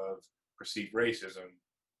off of perceived racism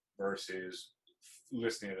versus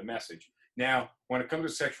listening to the message. Now, when it comes to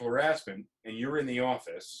sexual harassment and you're in the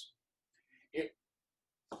office,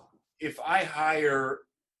 if I hire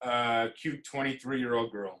a cute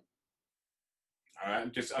 23-year-old girl,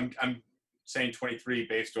 I'm saying 23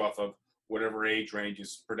 based off of whatever age range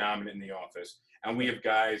is predominant in the office, and we have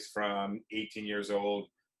guys from 18 years old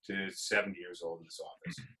to 70 years old in this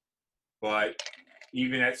office. But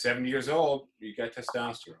even at 70 years old, you got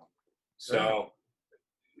testosterone. So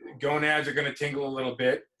gonads are going to tingle a little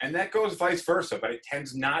bit, and that goes vice versa, but it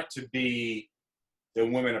tends not to be the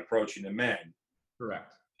women approaching the men.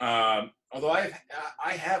 Correct. Although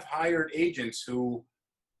I have hired agents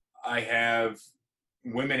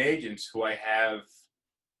women agents who I have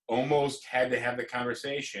almost had to have the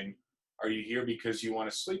conversation, are you here because you want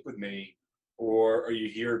to sleep with me, or are you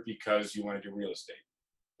here because you want to do real estate?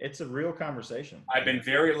 It's a real conversation. I've been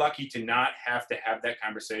very lucky to not have to have that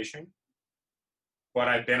conversation. but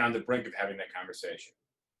I've been on the brink of having that conversation.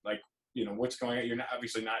 Like, what's going on? You're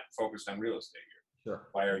obviously not focused on real estate here. Sure.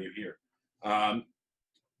 Why are you here?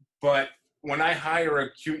 But when I hire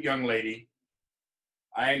a cute young lady,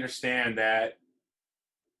 I understand that,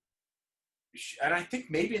 and I think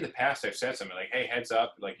maybe in the past I've said something like, hey, heads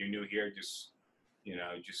up, like you're new here, just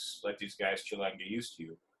let these guys chill out and get used to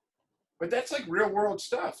you. But that's like real world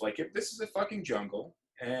stuff. Like if this is a fucking jungle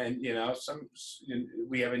and,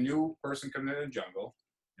 we have a new person coming in the jungle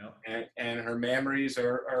and her memories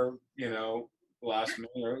are blossoming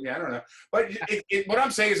or, I don't know. But what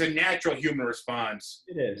I'm saying is a natural human response.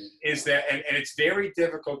 It is. Is that, and it's very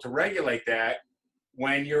difficult to regulate that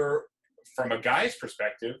when you're, from a guy's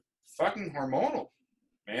perspective, fucking hormonal,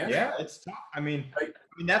 man. Yeah, it's tough. I mean,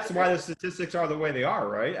 that's why the statistics are the way they are,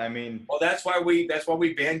 right? I mean, well, that's why we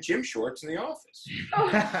banned gym shorts in the office.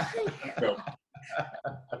 So,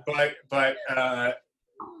 but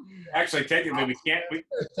actually, technically, we can't.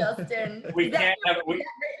 Justin, We can't have.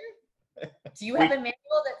 Do you have a manual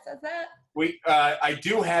that says that? I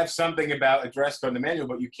do have something about a dress code in the manual,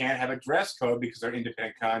 but you can't have a dress code because they're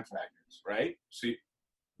independent contractors, right? So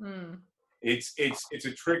it's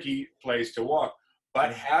a tricky place to walk.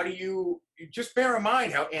 But how do you just bear in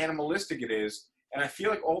mind how animalistic it is? And I feel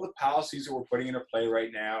like all the policies that we're putting into play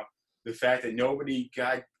right now, the fact that nobody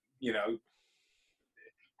got,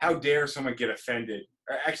 how dare someone get offended?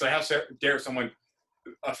 Or actually, how dare someone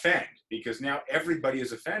offend? Because now everybody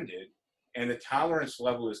is offended and the tolerance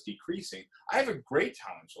level is decreasing. I have a great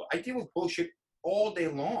tolerance level. I deal with bullshit all day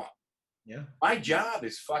long. Yeah. My job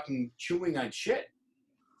is fucking chewing on shit,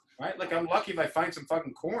 right? Like I'm lucky if I find some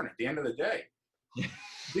fucking corn at the end of the day.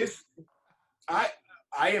 I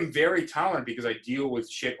am very tolerant because I deal with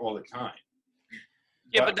shit all the time.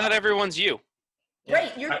 Yeah, but not everyone's you.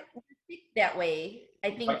 Right, you're that way.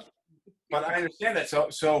 I think. But I understand that.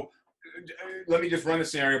 So let me just run the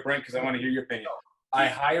scenario, Brent, because I want to hear your opinion. I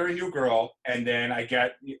hire a new girl, and then I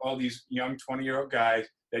get all these young 20-year-old guys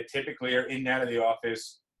that typically are in and out of the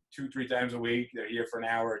office 2-3 times a week. They're here for an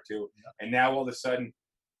hour or two, and now all of a sudden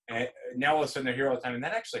they're here all the time. And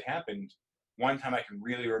that actually happened one time I can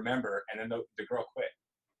really remember, and then the girl quit.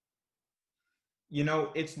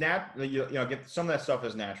 It's get some of that stuff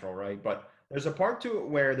is natural, right? But there's a part to it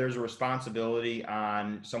where there's a responsibility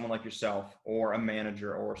on someone like yourself or a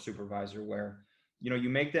manager or a supervisor where, you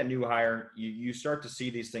make that new hire, you start to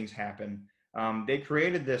see these things happen. They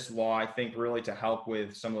created this law, I think, really to help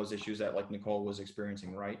with some of those issues that like Nicole was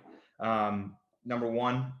experiencing, right? Number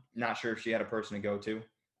one, not sure if she had a person to go to.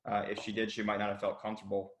 If she did, she might not have felt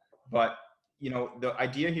comfortable. But, the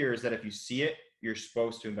idea here is that if you see it, you're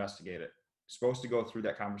supposed to investigate it. Supposed to go through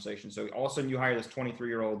that conversation. So all of a sudden you hire this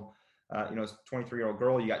 23-year-old, 23-year-old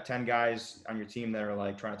girl, you got 10 guys on your team that are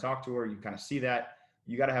like trying to talk to her. You kind of see that.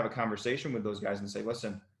 You got to have a conversation with those guys and say,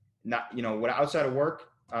 listen, what outside of work,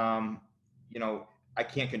 I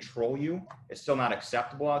can't control you. It's still not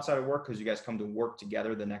acceptable outside of work because you guys come to work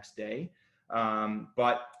together the next day.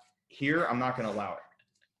 But here, I'm not going to allow it.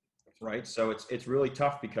 Right. So it's really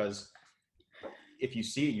tough because if you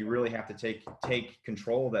see it, you really have to take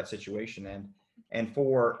control of that situation. And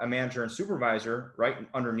for a manager and supervisor right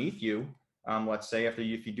underneath you, let's say if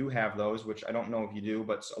you do have those, which I don't know if you do,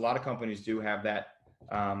 but a lot of companies do have that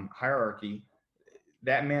hierarchy,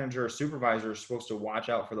 that manager or supervisor is supposed to watch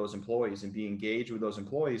out for those employees and be engaged with those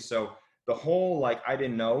employees. So the whole, I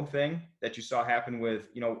didn't know thing that you saw happen with,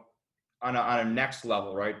 on a next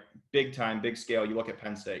level, right? Big time, big scale. You look at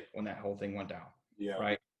Penn State when that whole thing went down,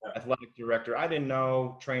 right? Athletic director, I didn't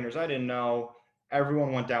know. Trainers, I didn't know.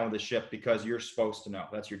 Everyone went down with the ship because you're supposed to know.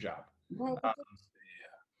 That's your job.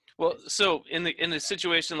 Well, so in the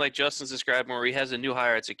situation like Justin's describing, where he has a new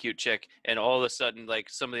hire, it's a cute chick, and all of a sudden,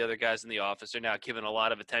 some of the other guys in the office are now giving a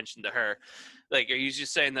lot of attention to her. Are you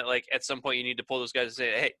just saying that at some point you need to pull those guys and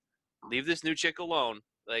say, hey, leave this new chick alone.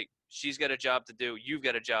 She's got a job to do. You've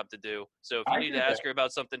got a job to do. So if you need to ask her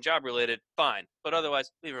about something job related, fine. But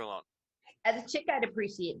otherwise, leave her alone. As a chick, I'd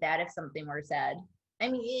appreciate that if something were said. I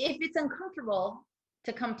mean, if it's uncomfortable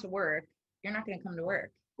to come to work, you're not going to come to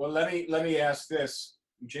work. Well, let me ask this,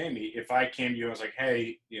 Jamie. If I came to you and was like,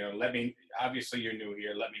 hey, obviously you're new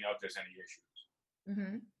here. Let me know if there's any issues.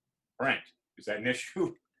 Mm-hmm. Brent, is that an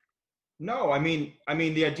issue? No, I mean,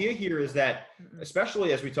 the idea here is that,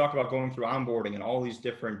 especially as we talk about going through onboarding and all these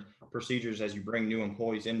different procedures as you bring new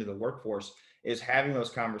employees into the workforce, is having those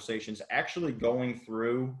conversations, actually going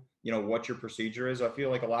through what your procedure is. I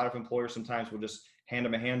feel like a lot of employers sometimes will just hand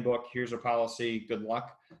them a handbook. Here's a policy. Good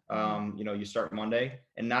luck. You start Monday,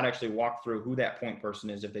 and not actually walk through who that point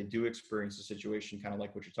person is if they do experience a situation kind of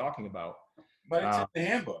like what you're talking about. But it's in the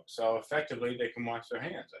handbook, so effectively they can wash their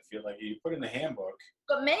hands. I feel like you put in the handbook.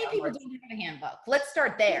 But many people don't have a handbook. Let's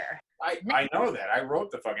start there. I know that. I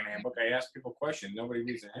wrote the fucking handbook. I ask people questions. Nobody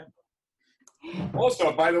reads the handbook.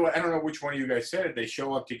 Also, by the way, I don't know which one of you guys said it. They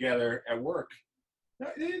show up together at work.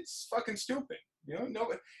 It's fucking stupid. You know,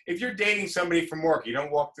 no. If you're dating somebody from work, you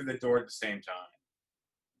don't walk through the door at the same time.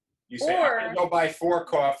 You say, I'm gonna go buy 4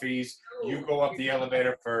 coffees. You go up the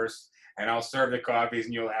elevator first, and I'll serve the coffees,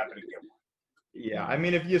 and you'll happen to get one. Yeah, I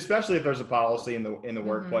mean, especially if there's a policy in the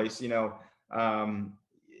workplace, you know,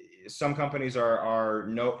 some companies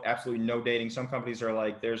are absolutely no dating. Some companies are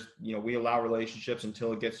like, we allow relationships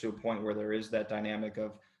until it gets to a point where there is that dynamic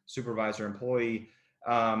of supervisor employee.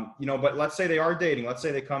 But let's say they are dating. Let's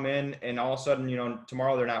say they come in and all of a sudden,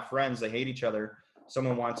 tomorrow they're not friends. They hate each other.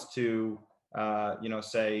 Someone wants to,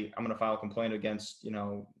 say, I'm going to file a complaint against,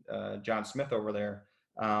 John Smith over there.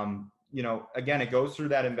 Again, it goes through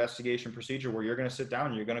that investigation procedure where you're going to sit down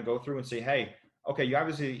and you're going to go through and say, hey, okay, you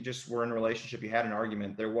obviously just were in a relationship. You had an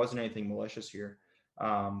argument. There wasn't anything malicious here.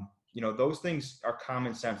 Those things are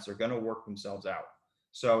common sense. They're going to work themselves out.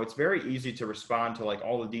 So it's very easy to respond to like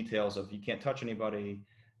all the details of you can't touch anybody, you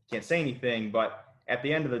can't say anything. But at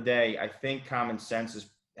the end of the day, I think common sense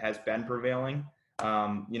has been prevailing,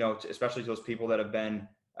 especially those people that have been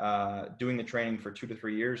doing the training for 2 to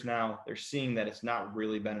 3 years now. They're seeing that it's not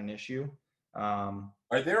really been an issue. Are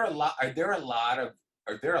there a lot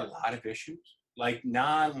of issues, like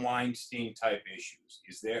non-Weinstein type issues?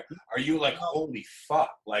 Are you like, holy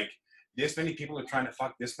fuck, like this many people are trying to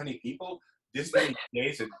fuck this many people this many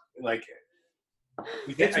days? And like,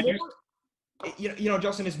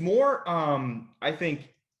 Justin, it's more, I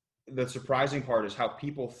think the surprising part is how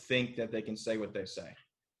people think that they can say what they say.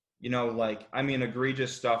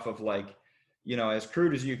 Egregious stuff of like, as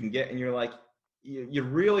crude as you can get. And you're like, you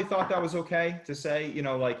really thought that was okay to say,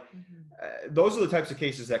 those are the types of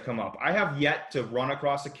cases that come up. I have yet to run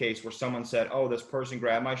across a case where someone said, oh, this person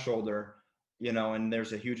grabbed my shoulder, and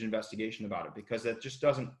there's a huge investigation about it, because that just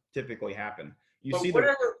doesn't typically happen.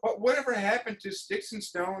 Whatever happened to sticks and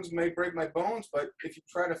stones may break my bones, but if you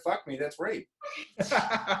try to fuck me, that's rape.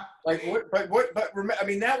 Like what?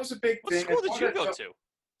 That was a big thing. What school did you go to?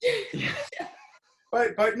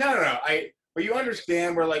 But no. But you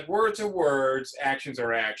understand, where like words are words, actions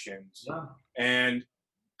are actions. Yeah. And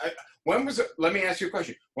let me ask you a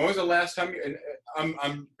question. When was the last time and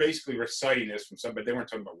I'm basically reciting this from somebody, they weren't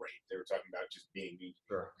talking about rape. They were talking about just being mean.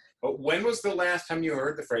 Sure. But when was the last time you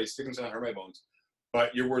heard the phrase, "Sticks and stones hurt my bones,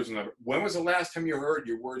 but your words will never"? When was the last time you heard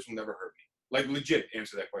 "your words will never hurt me"? Like, legit,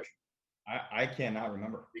 answer that question. I cannot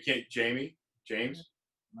remember. You can't, James?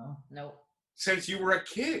 No. Since you were a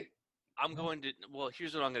kid.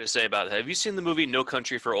 Here's what I'm going to say about that. Have you seen the movie No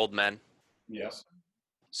Country for Old Men? Yes.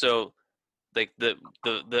 So, like the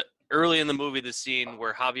early in the movie, the scene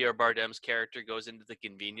where Javier Bardem's character goes into the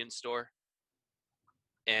convenience store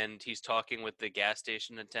and he's talking with the gas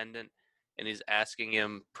station attendant and he's asking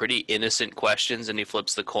him pretty innocent questions and he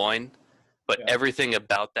flips the coin. But everything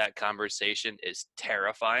about that conversation is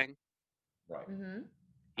terrifying. Right. Mm-hmm.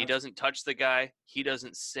 He doesn't touch the guy. He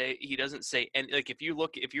doesn't say, and like if you were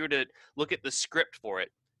to look at the script for it,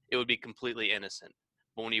 it would be completely innocent.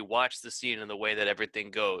 But when you watch the scene and the way that everything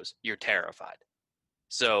goes, you're terrified.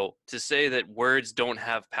 So to say that words don't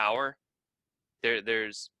have power,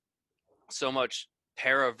 there's so much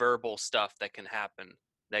paraverbal stuff that can happen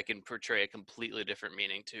that can portray a completely different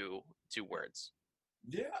meaning to words.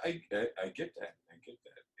 Yeah, I get that.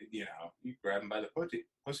 You grab them by the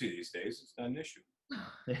pussy these days, it's not an issue.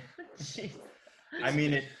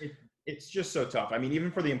 It's just so tough.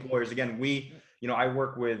 Even for the employers, again, I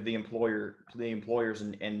work with the employers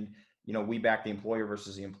and we back the employer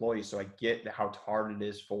versus the employee. So I get how hard it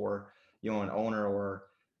is for, an owner or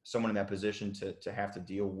someone in that position to have to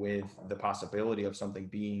deal with the possibility of something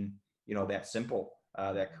being, that simple,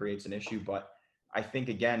 that creates an issue. But I think,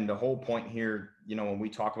 again, the whole point here, when we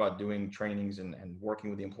talk about doing trainings and working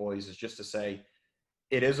with the employees is just to say,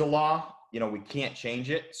 it is a law, we can't change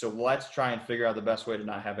it. So let's try and figure out the best way to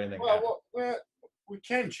not have anything happen. Well, we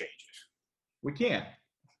can change it. We can.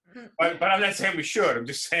 But I'm not saying we should. I'm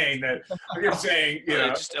just saying that you're saying,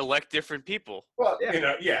 just elect different people. Well,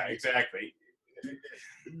 yeah, exactly.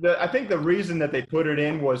 I think the reason that they put it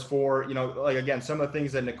in was for, again, some of the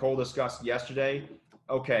things that Nicole discussed yesterday.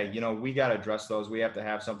 Okay, we got to address those. We have to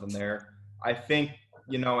have something there. I think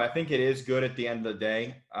it is good at the end of the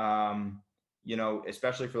day,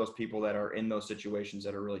 especially for those people that are in those situations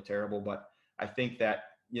that are really terrible. But I think that,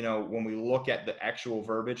 when we look at the actual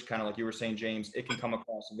verbiage, kind of like you were saying, James, it can come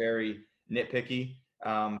across very nitpicky.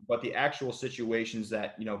 But the actual situations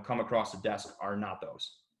that, come across the desk are not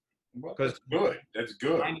those. Well, 'Cause- that's good. That's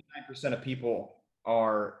good. 99% of people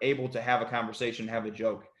are able to have a conversation, have a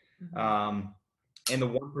joke. And the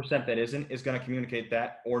 1% that isn't is going to communicate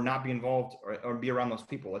that or not be involved or be around those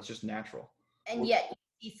people. It's just natural. And yet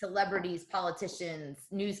you see celebrities, politicians,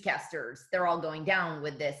 newscasters, they're all going down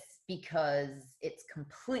with this because it's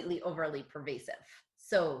completely overly pervasive.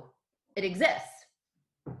 So it exists.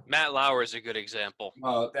 Matt Lauer is a good example.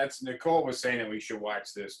 That's Nicole was saying that we should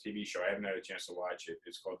watch this TV show. I haven't had a chance to watch it.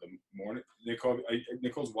 It's called The Morning.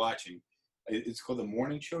 Nicole's watching. It's called The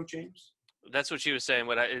Morning Show, James. That's what she was saying.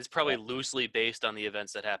 It's probably loosely based on the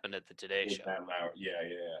events that happened at the Today With Show. Matt Lauer. Yeah.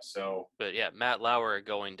 So But yeah, Matt Lauer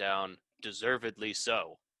going down, deservedly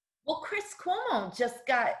so. Well, Chris Cuomo just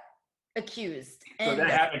got accused. And that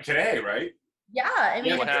happened today, right? yeah, I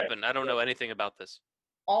mean, What happened? I don't know anything about this.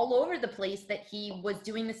 all over the place that he was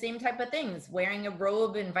doing the same type of things, wearing a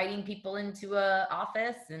robe, inviting people into a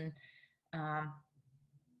office, and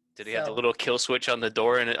Did he have the so- little kill switch on the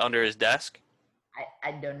door and under his desk?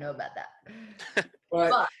 I don't know about that.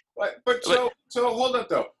 But so hold up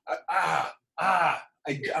though.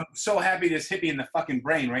 I'm so happy this hit me in the fucking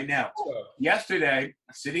brain right now. Yesterday,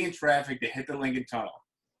 sitting in traffic to hit the Lincoln Tunnel,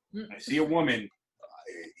 I see a woman.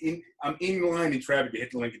 I'm in line in traffic to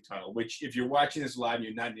hit the Lincoln Tunnel. Which, if you're watching this live and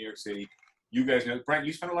you're not in New York City, you guys know. Brent,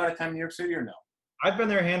 you spent a lot of time in New York City or no? I've been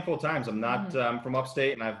there a handful of times. I'm not I'm from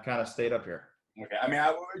upstate, and I've kind of stayed up here. Okay. I mean,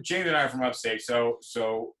 James and I are from upstate, so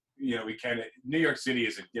we kind of New York City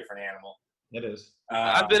is a different animal. It is.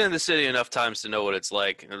 I've been in the city enough times to know what it's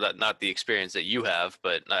like. Not the experience that you have,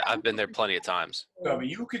 but I've been there plenty of times. So, but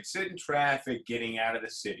you could sit in traffic getting out of the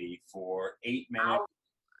city for 8 minutes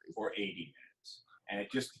or 80 minutes. And it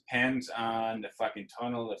just depends on the fucking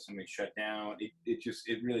tunnel, if something shut down.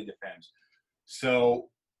 It really depends. So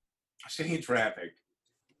sitting in traffic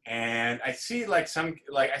and I see I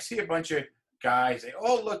see a bunch of guys say,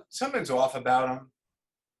 oh, look, something's off about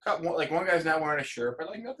them. One guy's not wearing a shirt, but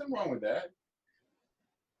nothing wrong with that.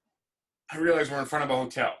 I realize we're in front of a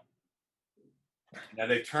hotel. Now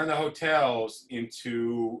they turn the hotels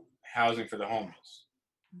into housing for the homeless.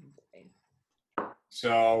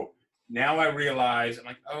 So now I realize, I'm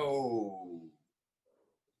like, oh,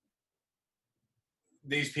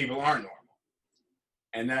 these people aren't normal.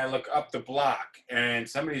 And then I look up the block and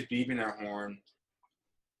somebody's beeping their horn.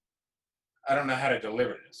 I don't know how to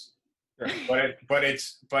deliver this, but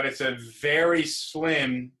it's a very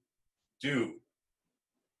slim dude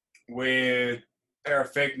with a pair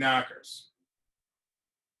of fake knockers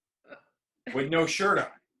with no shirt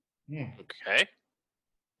on. Okay.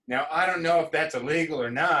 Now I don't know if that's illegal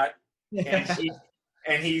or not.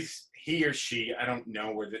 And he or she, I don't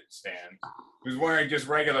know where that stands, was wearing just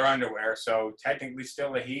regular underwear, so technically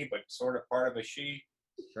still a he, but sort of part of a she.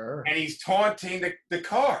 Sure. And he's taunting the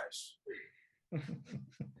cars.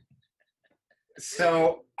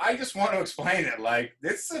 So I just want to explain it.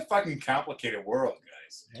 This is a fucking complicated world,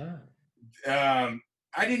 guys. Yeah.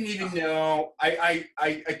 I didn't even know. I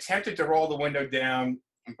attempted to roll the window down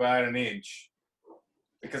about an inch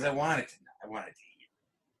because I wanted to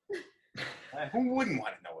hear. Who wouldn't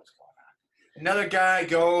want to know what's going on? Another guy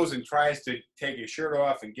goes and tries to take his shirt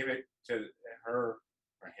off and give it to her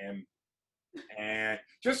or him. And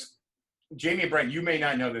just, Jamie and Brent, you may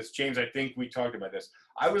not know this. James, I think we talked about this.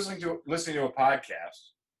 I was listening to a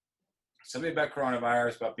podcast, something about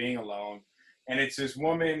coronavirus, about being alone. And it's this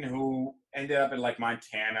woman who ended up in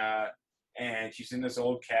Montana, and she's in this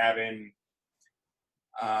old cabin.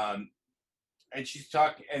 And she's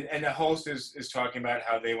talking, and the host is talking about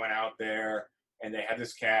how they went out there and they had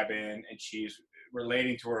this cabin, and she's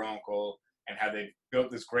relating to her uncle and how they built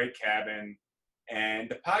this great cabin. And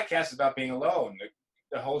the podcast is about being alone.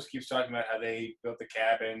 The host keeps talking about how they built the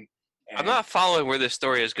cabin. And I'm not following where this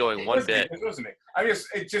story is going one bit. Listen to me.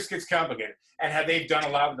 It just gets complicated. And how they've done a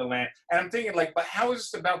lot with the land. And I'm thinking, but how is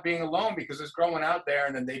this about being alone? Because it's growing out there,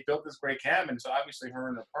 and then they built this great cabin. So obviously, her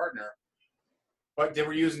and her partner. But they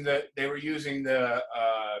were using the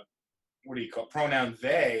what do you call it, pronoun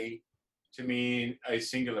they to mean a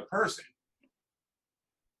singular person.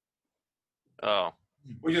 Oh.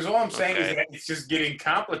 Which is all I'm saying is Okay. that it's just getting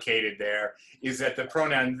complicated there, is that the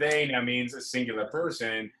pronoun they now means a singular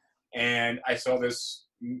person. And I saw this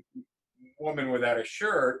woman without a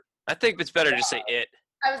shirt. I think it's better to say it.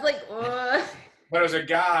 I was like, what? But it was a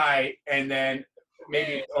guy, and then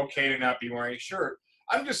maybe it's okay to not be wearing a shirt.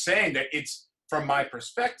 I'm just saying that it's, from my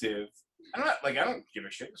perspective, I don't give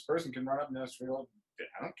a shit. This person can run up and down the street.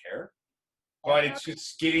 I don't care. But it's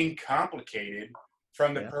just getting complicated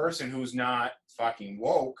from the person who's not fucking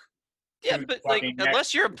woke. Yeah, to but fucking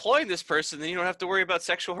unless you're employing this person, then you don't have to worry about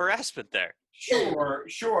sexual harassment there.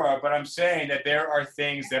 Sure, but I'm saying that there are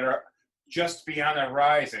things that are just beyond the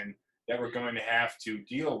horizon that we're going to have to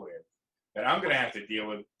deal with, that I'm going to have to deal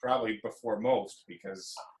with probably before most,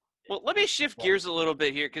 because Well, let me shift gears a little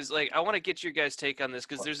bit here because, like, I want to get your guys' take on this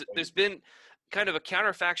because there's been kind of a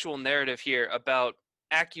counterfactual narrative here about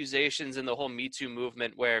accusations in the whole Me Too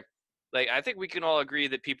movement where, like, I think we can all agree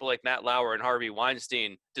that people like Matt Lauer and Harvey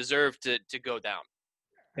Weinstein deserve to go down.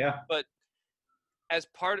 Yeah. But as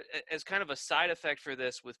kind of a side effect for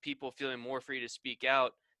this, with people feeling more free to speak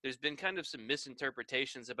out, there's been kind of some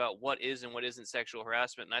misinterpretations about what is and what isn't sexual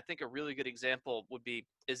harassment. And I think a really good example would be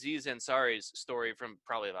Aziz Ansari's story from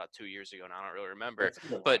probably about 2 years ago. And I don't really remember,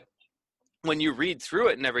 but when you read through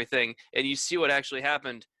it and everything and you see what actually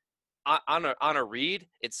happened on a read,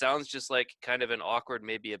 it sounds just like kind of an awkward,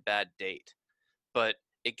 maybe a bad date, but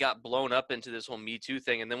it got blown up into this whole Me Too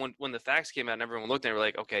thing. And then when the facts came out and everyone looked at it, they were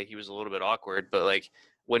like, okay, he was a little bit awkward, but like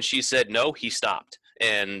when she said no, he stopped.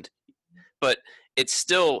 But it's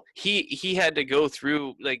still, he had to go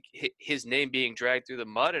through like his name being dragged through the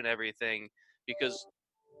mud and everything because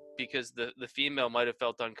the female might have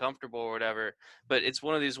felt uncomfortable or whatever. But it's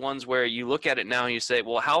one of these ones where you look at it now and you say,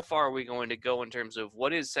 well, how far are we going to go in terms of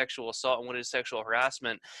what is sexual assault and what is sexual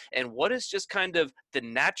harassment, and what is just kind of the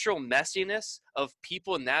natural messiness of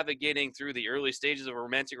people navigating through the early stages of a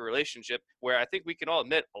romantic relationship, where I think we can all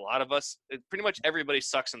admit a lot of us, pretty much everybody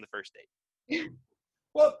sucks on the first date.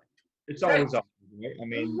 well, It's always up, right? I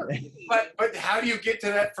mean, but how do you get to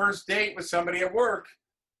that first date with somebody at work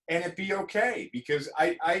and it be okay? Because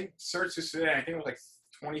I searched this today, and I think it was like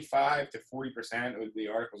 25 to 40% of the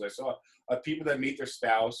articles I saw of people that meet their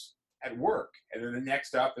spouse at work, and then the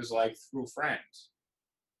next up is like through friends.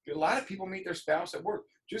 A lot of people meet their spouse at work.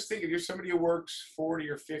 Just think, if you're somebody who works 40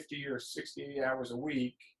 or 50 or 60 hours a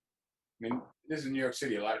week. I mean, this is New York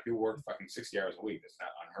City. A lot of people work fucking 60 hours a week. That's not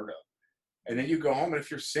unheard of. And then you go home, and if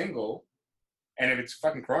you're single, and if it's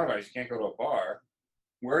fucking coronavirus, you can't go to a bar,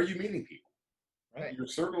 where are you meeting people? Right. Your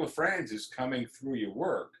circle of friends is coming through your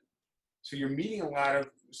work. So you're meeting a lot of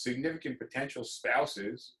significant potential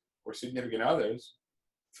spouses or significant others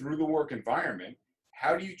through the work environment.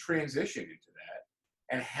 How do you transition into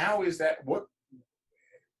that? And how is that,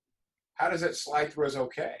 how does that slide through as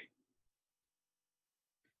okay?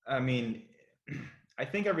 I mean, I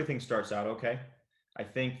think everything starts out okay. I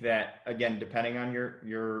think that, again, depending on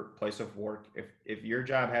your place of work, if your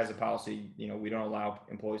job has a policy, we don't allow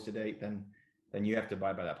employees to date, then you have to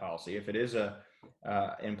abide by that policy. If it is a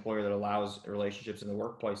employer that allows relationships in the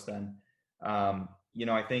workplace, then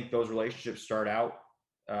I think those relationships start out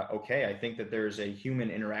okay. I think that there's a human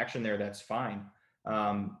interaction there that's fine.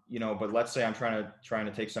 But let's say I'm trying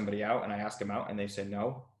to take somebody out and I ask them out and they say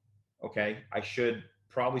no. Okay, I should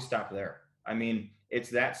probably stop there. I mean, it's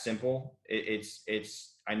that simple.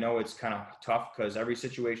 I know it's kind of tough because every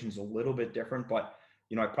situation is a little bit different, but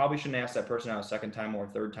I probably shouldn't ask that person out a second time or a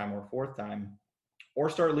third time or a fourth time, or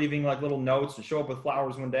start leaving like little notes and show up with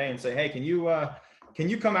flowers one day and say, hey, can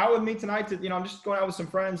you come out with me tonight I'm just going out with some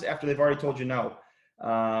friends, after they've already told you no.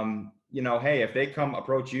 Hey, if they come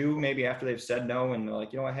approach you maybe after they've said no and they're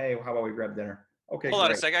like, hey, how about we grab dinner? Okay. Hold on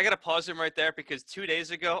great. a second. I got to pause him right there because 2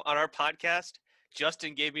 days ago on our podcast,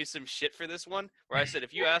 Justin gave me some shit for this one, where I said,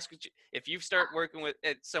 if you start working with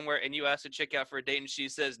it somewhere and you ask a chick out for a date and she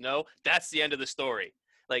says no, that's the end of the story.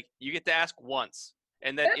 Like, you get to ask once.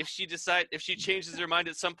 And then if she changes her mind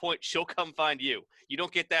at some point, she'll come find you. You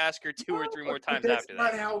don't get to ask her 2 or 3 more times after that. That's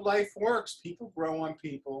not how life works. People grow on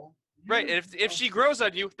people. Right. And if she grows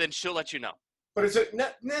on you, then she'll let you know. But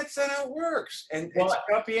that's not how it works. And it's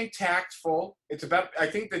about being tactful. I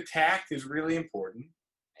think the tact is really important.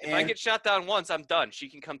 If I get shot down once, I'm done. She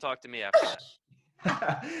can come talk to me after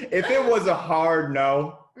that. If it was a hard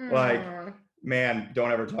no, like, man,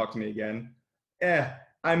 don't ever talk to me again.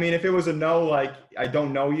 I mean, if it was a no, like, I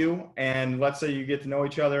don't know you, and let's say you get to know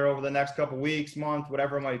each other over the next couple weeks, month,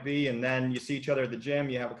 whatever it might be, and then you see each other at the gym,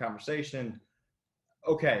 you have a conversation.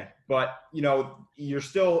 Okay, but you're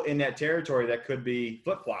still in that territory that could be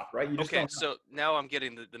flip-flop, right? You just okay, so now I'm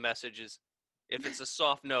getting the messages. If it's a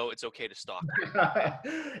soft no, it's okay to stalk her.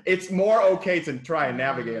 It's more okay to try and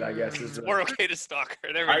navigate, I guess. It's more okay to stalk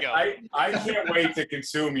her. There we go. I can't wait to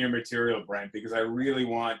consume your material, Brent, because I really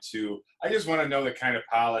I just want to know the kind of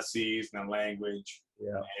policies and the language.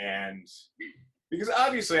 Yeah. And because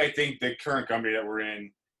obviously I think the current company that we're in,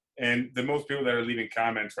 and the most people that are leaving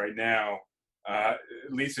comments right now,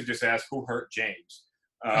 Lisa just asked who hurt James.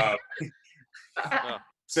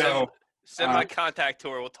 So send my contact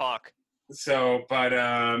to her. We'll talk. So, but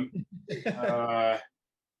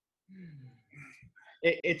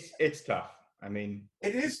it's tough. I mean,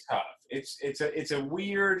 it is tough. It's a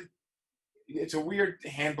weird. it's a weird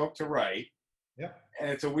handbook to write. Yeah. And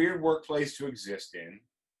it's a weird workplace to exist in.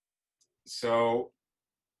 So,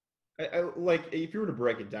 Like if you were to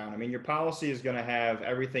break it down, I mean, your policy is going to have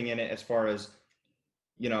everything in it as far as,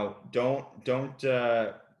 don't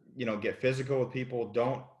get physical with people.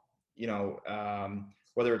 Don't,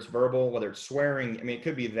 whether it's verbal, whether it's swearing. I mean, it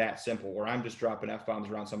could be that simple where I'm just dropping F-bombs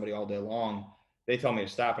around somebody all day long. They tell me to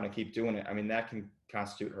stop and I keep doing it. I mean, that can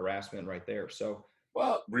constitute harassment right there. So,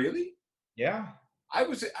 well, really? yeah. I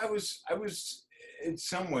was in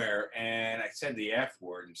somewhere and I said the F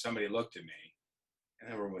word and somebody looked at me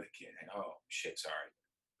and I were with a kid. Oh shit, sorry.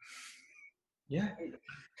 Yeah.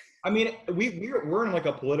 I mean, we're in like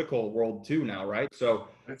a political world too now, right? So,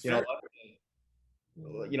 That's you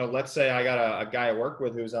know, let's say I got a guy I work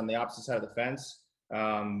with who's on the opposite side of the fence.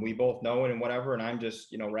 We both know it and whatever, and I'm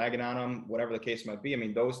just, ragging on him, whatever the case might be. I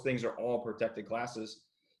mean, those things are all protected classes,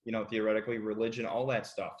 theoretically, religion, all that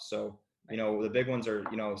stuff. So, the big ones are,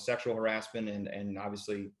 sexual harassment and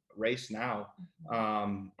obviously race now,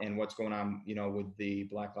 and what's going on, with the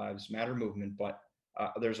Black Lives Matter movement. But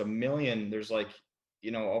there's like,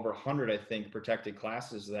 over 100, I think, protected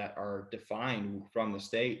classes that are defined from the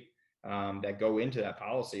state, that go into that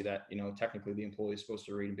policy that, technically the employee is supposed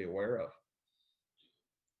to read and be aware of.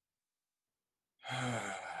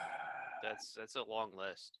 That's a long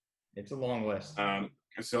list. It's a long list.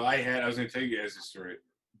 So I was going to tell you guys this story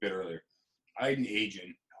a bit earlier. I had an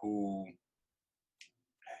agent who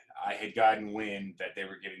I had gotten wind that they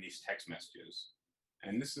were giving these text messages.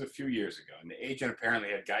 And this is a few years ago. And the agent apparently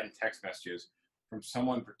had gotten text messages from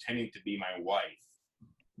someone pretending to be my wife.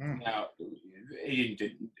 Now,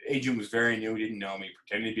 the agent was very new, didn't know me,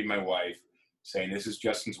 pretending to be my wife, saying, "This is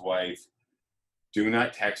Justin's wife. Do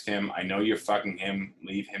not text him. I know you're fucking him.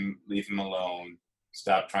 Leave him alone.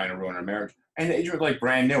 Stop trying to ruin our marriage." And the agent was like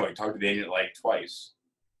brand new. I talked to the agent like twice.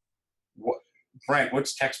 Brent,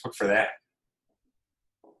 what's textbook for that?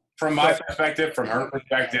 From my perspective, from her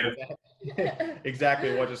perspective.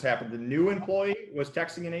 Exactly what just happened. The new employee was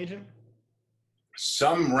texting an agent?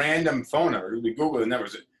 Some random phone number. We Googled the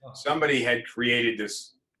numbers. Somebody had created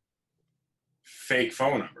this fake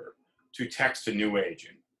phone number to text a new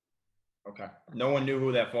agent. Okay. No one knew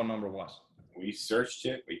who that phone number was. We searched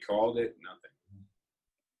it. We called it. Nothing.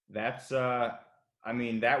 That's,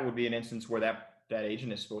 that would be an instance where that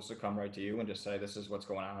agent is supposed to come right to you and just say, "This is what's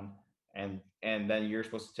going on." And then you're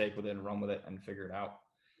supposed to take with it and run with it and figure it out.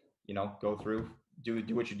 Go through, do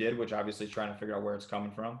what you did, which obviously is trying to figure out where it's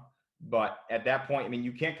coming from. But at that point, I mean,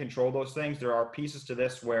 you can't control those things. There are pieces to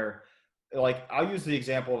this where, like, I'll use the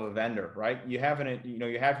example of a vendor, right? You have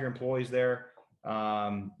you have your employees there.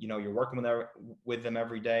 You're working with them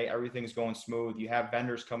every day. Everything's going smooth. You have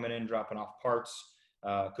vendors coming in, dropping off parts,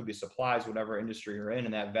 could be supplies, whatever industry you're in,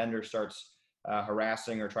 and that vendor starts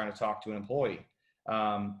harassing or trying to talk to an employee.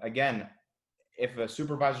 Again, if a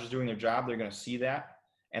supervisor is doing their job, they're going to see that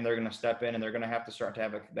and they're going to step in and they're going to have to start to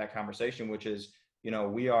have that conversation, which is,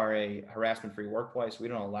 we are a harassment-free workplace. We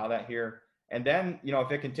don't allow that here. And then,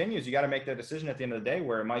 if it continues, you got to make that decision at the end of the day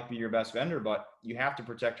where it might be your best vendor, but you have to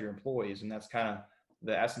protect your employees. And that's kind of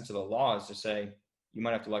the essence of the law, is to say you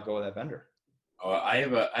might have to let go of that vendor. I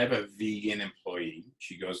have a vegan employee.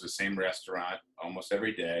 She goes to the same restaurant almost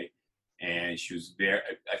every day. And she was there.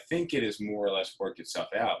 I think it has more or less worked itself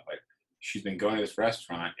out, but she's been going to this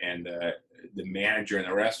restaurant, and the manager in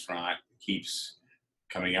the restaurant keeps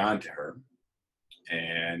coming on to her,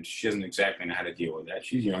 and she doesn't exactly know how to deal with that.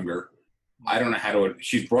 She's younger. I don't know how to.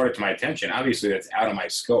 She's brought it to my attention. Obviously, that's out of my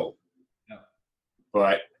scope. Yeah.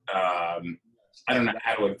 But I don't know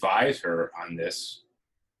how to advise her on this.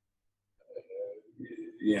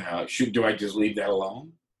 Do I just leave that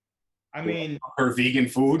alone? I mean, her vegan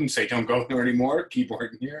food and say, "Don't go there anymore. Keep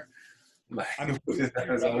working here." That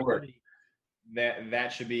doesn't work.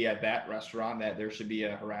 That should be at that restaurant. That there should be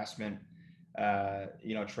a harassment,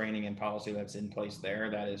 training and policy that's in place there.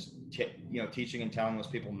 That is, teaching and telling those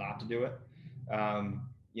people not to do it.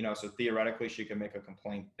 So theoretically, she could make a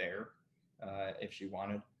complaint there if she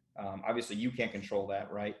wanted. Obviously, you can't control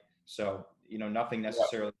that, right? So nothing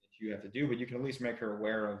necessarily that you have to do, but you can at least make her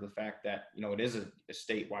aware of the fact that it is a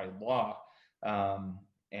statewide law,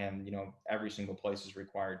 and every single place is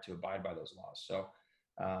required to abide by those laws. So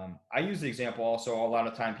I use the example also a lot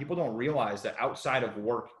of time. People don't realize that outside of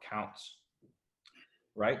work counts,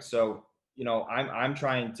 right? So I'm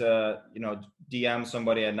trying to DM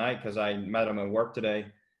somebody at night because I met them at work today.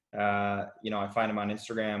 I find them on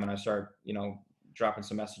Instagram and I start dropping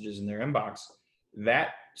some messages in their inbox. That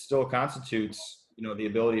still constitutes the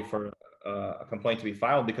ability for a complaint to be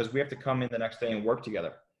filed, because we have to come in the next day and work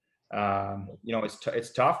together.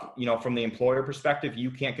 It's tough. From the employer perspective,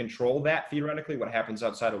 you can't control that theoretically, what happens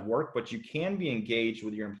outside of work, but you can be engaged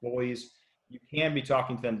with your employees. You can be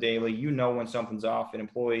talking to them daily. When something's off. An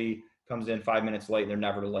employee comes in 5 minutes late and they're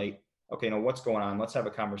never late. Okay, what's going on? Let's have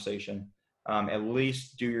a conversation. At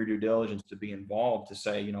least do your due diligence to be involved to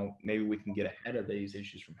say, maybe we can get ahead of these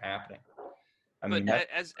issues from happening. But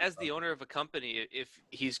as the owner of a company, if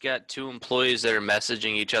he's got two employees that are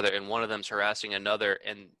messaging each other and one of them's harassing another,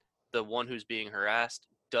 and the one who's being harassed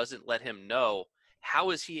doesn't let him know, how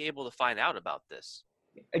is he able to find out about this?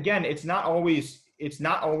 Again, it's not always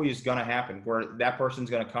going to happen where that person's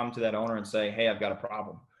going to come to that owner and say, hey, I've got a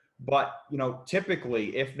problem. But,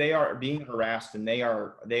 typically if they are being harassed and they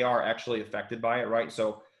are actually affected by it, right?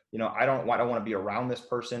 So, I don't want to be around this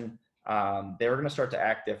person. They're going to start to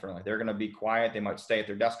act differently. They're going to be quiet. They might stay at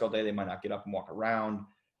their desk all day. They might not get up and walk around.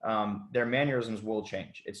 Their mannerisms will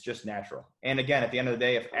change. It's just natural. And again, at the end of the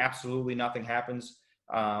day, if absolutely nothing happens,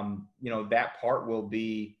 that part will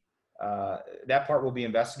be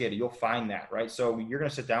investigated. You'll find that, right? So you're going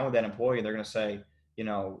to sit down with that employee and they're going to say,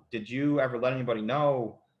 did you ever let anybody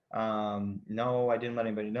know? No, I didn't let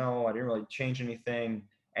anybody know. I didn't really change anything.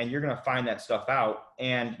 And you're going to find that stuff out.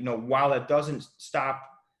 And, while that doesn't stop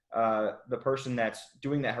the person that's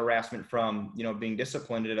doing that harassment from, being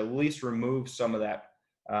disciplined, it at least removes some of that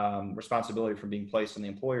responsibility from being placed on the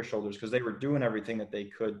employer's shoulders, because they were doing everything that they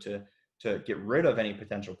could to get rid of any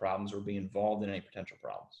potential problems or be involved in any potential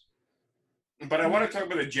problems. But I want to talk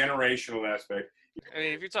about the generational aspect. I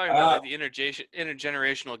mean, if you're talking about like the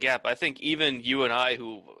intergenerational gap, I think even you and I,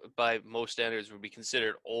 who by most standards would be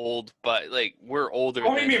considered old, but like we're older.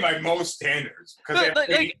 What do you mean by most standards? I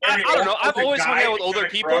don't know. I've always hung out with older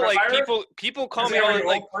people. Like people call me on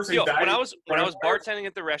like when I was bartending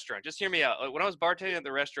at the restaurant. Just hear me out. Like, when I was bartending at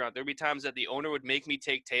the restaurant, there'd be times that the owner would make me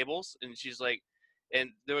take tables, and she's like. And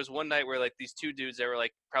there was one night where like these two dudes that were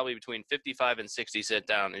like probably between 55 and 60 sit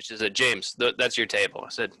down, and she said, "James, that's your table." I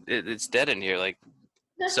said, "It's dead in here. Like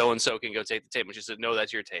so-and-so can go take the table." She said, "No,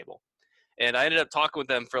 that's your table." And I ended up talking with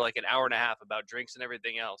them for like an hour and a half about drinks and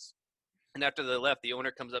everything else. And after they left, the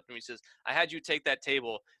owner comes up to me and says, "I had you take that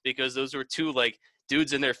table because those were two like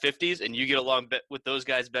dudes in their 50s, and you get along with those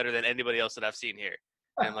guys better than anybody else that I've seen here."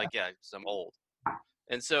 And I'm like, "Yeah, because I'm old."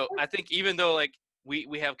 And so I think even though like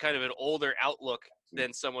we have kind of an older outlook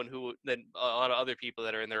than than a lot of other people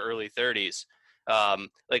that are in their early 30s.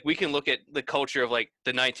 Like we can look at the culture of like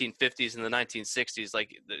the 1950s and the 1960s,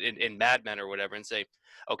 like in Mad Men or whatever, and say,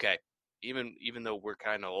 okay, even though we're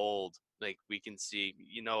kind of old, like we can see,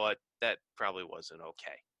 what, that probably wasn't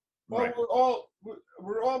okay. Well, right.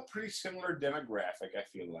 we're all pretty similar demographic. I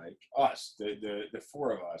feel like us, the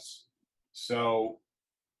four of us. So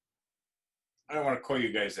I don't want to call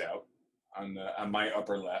you guys out on my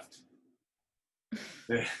upper left.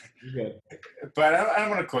 But I don't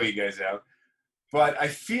want to call you guys out. But I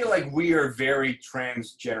feel like we are very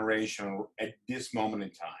transgenerational at this moment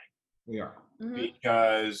in time. We are.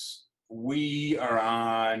 Because we are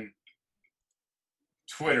on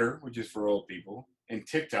Twitter, which is for old people, and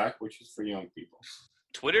TikTok, which is for young people.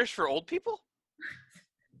 Twitter's for old people?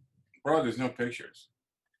 Bro, there's no pictures.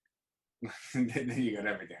 Then you got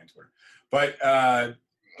everything on Twitter. But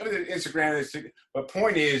Instagram, but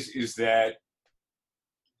point is that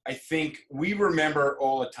I think we remember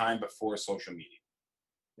all the time before social media.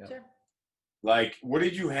 Yeah. Sure. Like, what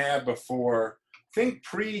did you have before? Think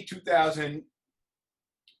pre-2005.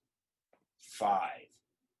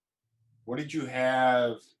 What did you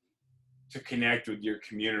have to connect with your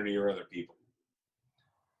community or other people?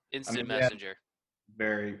 Instant Messenger.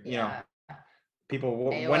 Very, people.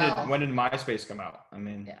 AOL. When did MySpace come out? I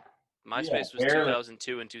mean, MySpace was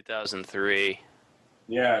 2002 and 2003.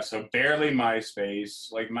 Yeah, so barely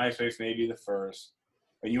MySpace. Like MySpace maybe the first.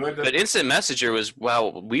 And you had But Instant Messenger was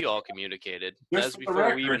we all communicated. That was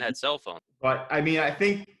before we even had cell phones. But I mean, I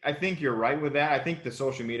think you're right with that. I think the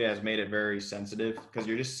social media has made it very sensitive because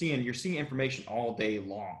you're seeing information all day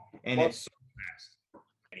long, and it's so fast.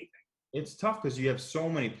 It's tough because you have so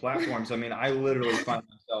many platforms. I mean, I literally find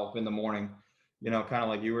myself in the morning, kind of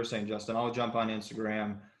like you were saying, Justin. I'll jump on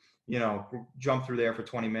Instagram, jump through there for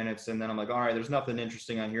 20 minutes, and then I'm like, all right, there's nothing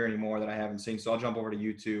interesting on here anymore that I haven't seen, so I'll jump over to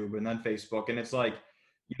YouTube and then Facebook, and it's like,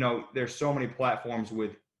 there's so many platforms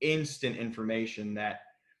with instant information that,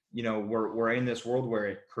 we're in this world where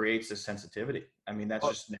it creates this sensitivity. I mean, that's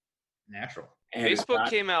just natural. And Facebook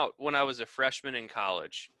came out when I was a freshman in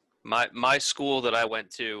college. My school that I went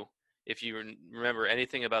to, if you remember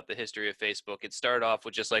anything about the history of Facebook, it started off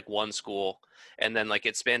with just like one school, and then like it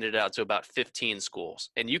expanded out to about 15 schools.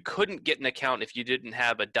 And you couldn't get an account if you didn't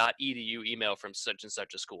have a .edu email from such and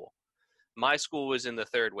such a school. my school was in the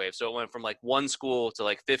third wave. So it went from like one school to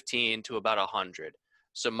like 15 to about 100.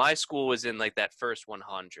 So my school was in like that first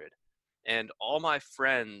 100. And all my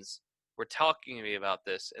friends were talking to me about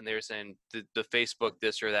this, and they were saying the Facebook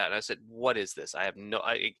this or that. And I said, what is this? I have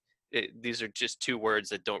these are just two words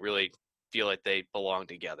that don't really feel like they belong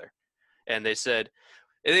together. And they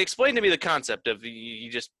explained to me the concept of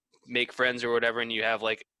you just make friends or whatever, and you have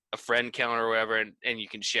like a friend count or whatever, and you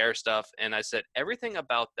can share stuff. And I said, everything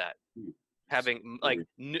about that, having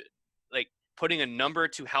like putting a number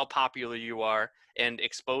to how popular you are and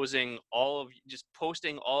exposing just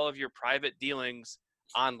posting all of your private dealings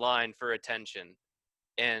online for attention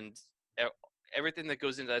and everything that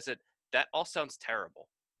goes into that. I said, that all sounds terrible.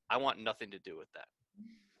 I want nothing to do with that.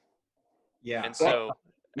 Yeah. And so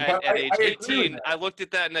at age I 18, I looked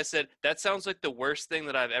at that and I said, that sounds like the worst thing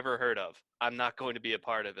that I've ever heard of. I'm not going to be a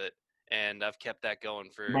part of it. And I've kept that going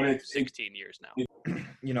for 16 years now.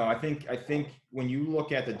 You know, I think when you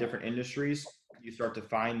look at the different industries, you start to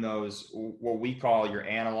find those, what we call your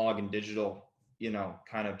analog and digital, you know,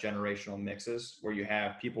 kind of generational mixes, where you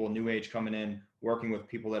have people new age coming in, working with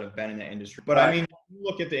people that have been in the industry. But I mean, you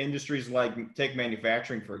look at the industries like take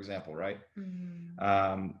manufacturing, for example, right?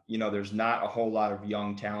 You know, there's not a whole lot of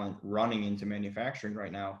young talent running into manufacturing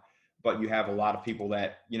right now, but you have a lot of people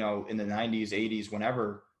that, you know, in the 90s, 80s,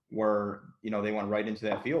 whenever, were, you know, they went right into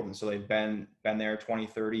that field. And so they've been there 20,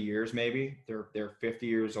 30 years, maybe they're 50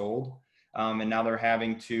 years old. And now they're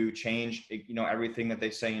having to change, you know, everything that they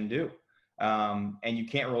say and do. And you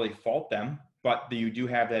can't really fault them, but you do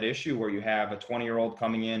have that issue where you have a 20-year-old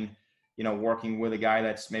coming in, you know, working with a guy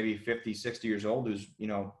that's maybe 50, 60 years old, who's, you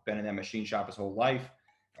know, been in that machine shop his whole life.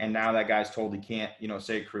 And now that guy's told he can't, you know,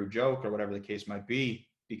 say a crude joke or whatever the case might be,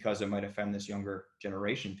 because it might offend this younger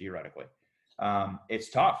generation, theoretically. It's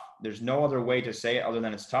tough. There's no other way to say it other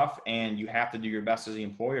than it's tough. And you have to do your best as the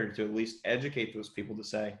employer to at least educate those people to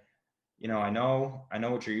say, you know, I know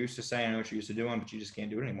what you're used to saying, I know what you're used to doing, but you just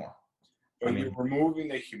can't do it anymore. But you're removing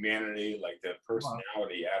the humanity, like the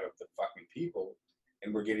personality out of the fucking people,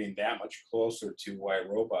 and we're getting that much closer to why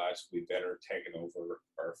robots will be better taking over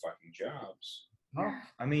our fucking jobs. No,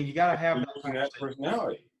 I mean, you got to have that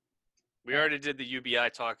personality. We already did the UBI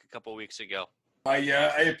talk a couple weeks ago. I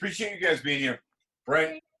appreciate you guys being here.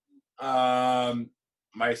 Brent,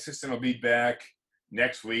 my assistant will be back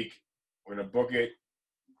next week. We're going to book it.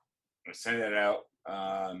 I'm going to send that out.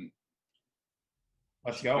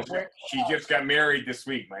 Let's go. She just got married this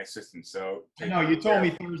week, my assistant. So no, you told me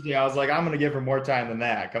Thursday. I was like, I'm going to give her more time than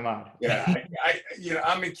that. Come on. Yeah,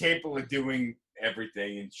 I'm incapable of doing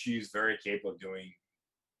everything, and she's very capable of doing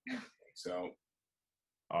everything. So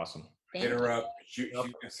awesome. Hit her up. She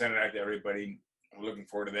can send it out to everybody. I'm looking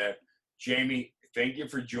forward to that. Jamie, thank you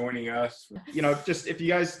for joining us. You know, just if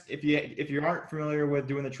you aren't familiar with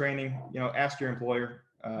doing the training, you know, ask your employer.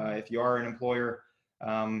 If you are an employer,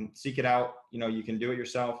 seek it out. You know, you can do it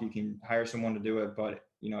yourself. You can hire someone to do it, but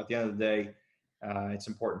you know, at the end of the day, it's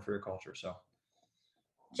important for your culture. So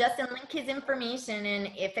Justin, link his information,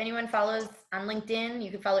 and if anyone follows on LinkedIn,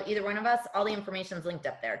 you can follow either one of us. All the information's linked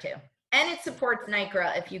up there too. And it supports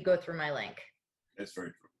NICRA if you go through my link. That's very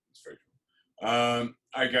true. That's very true. All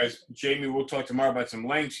right, guys. Jamie, we'll talk tomorrow about some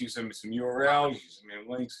links. You send me some URLs. You send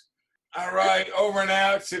me links. All right, over and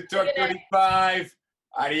out. Sip Talk 35.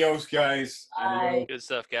 Adios, guys. Adios. Good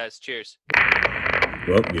stuff, guys. Cheers.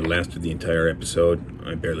 Well, you lasted the entire episode.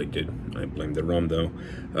 I barely did. I blame the rum, though.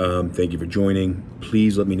 Thank you for joining.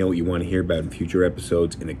 Please let me know what you want to hear about in future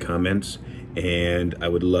episodes in the comments. And I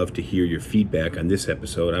would love to hear your feedback on this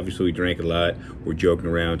episode. Obviously, we drank a lot. We're joking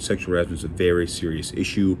around. Sexual harassment is a very serious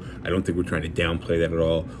issue. I don't think we're trying to downplay that at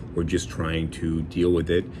all. We're just trying to deal with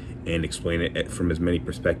it and explain it from as many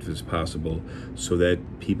perspectives as possible so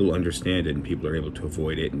that people understand it and people are able to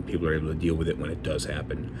avoid it and people are able to deal with it when it does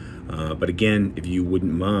happen. But again, if you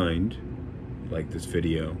wouldn't mind, like this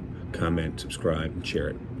video, comment, subscribe, and share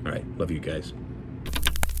it. All right. Love you guys.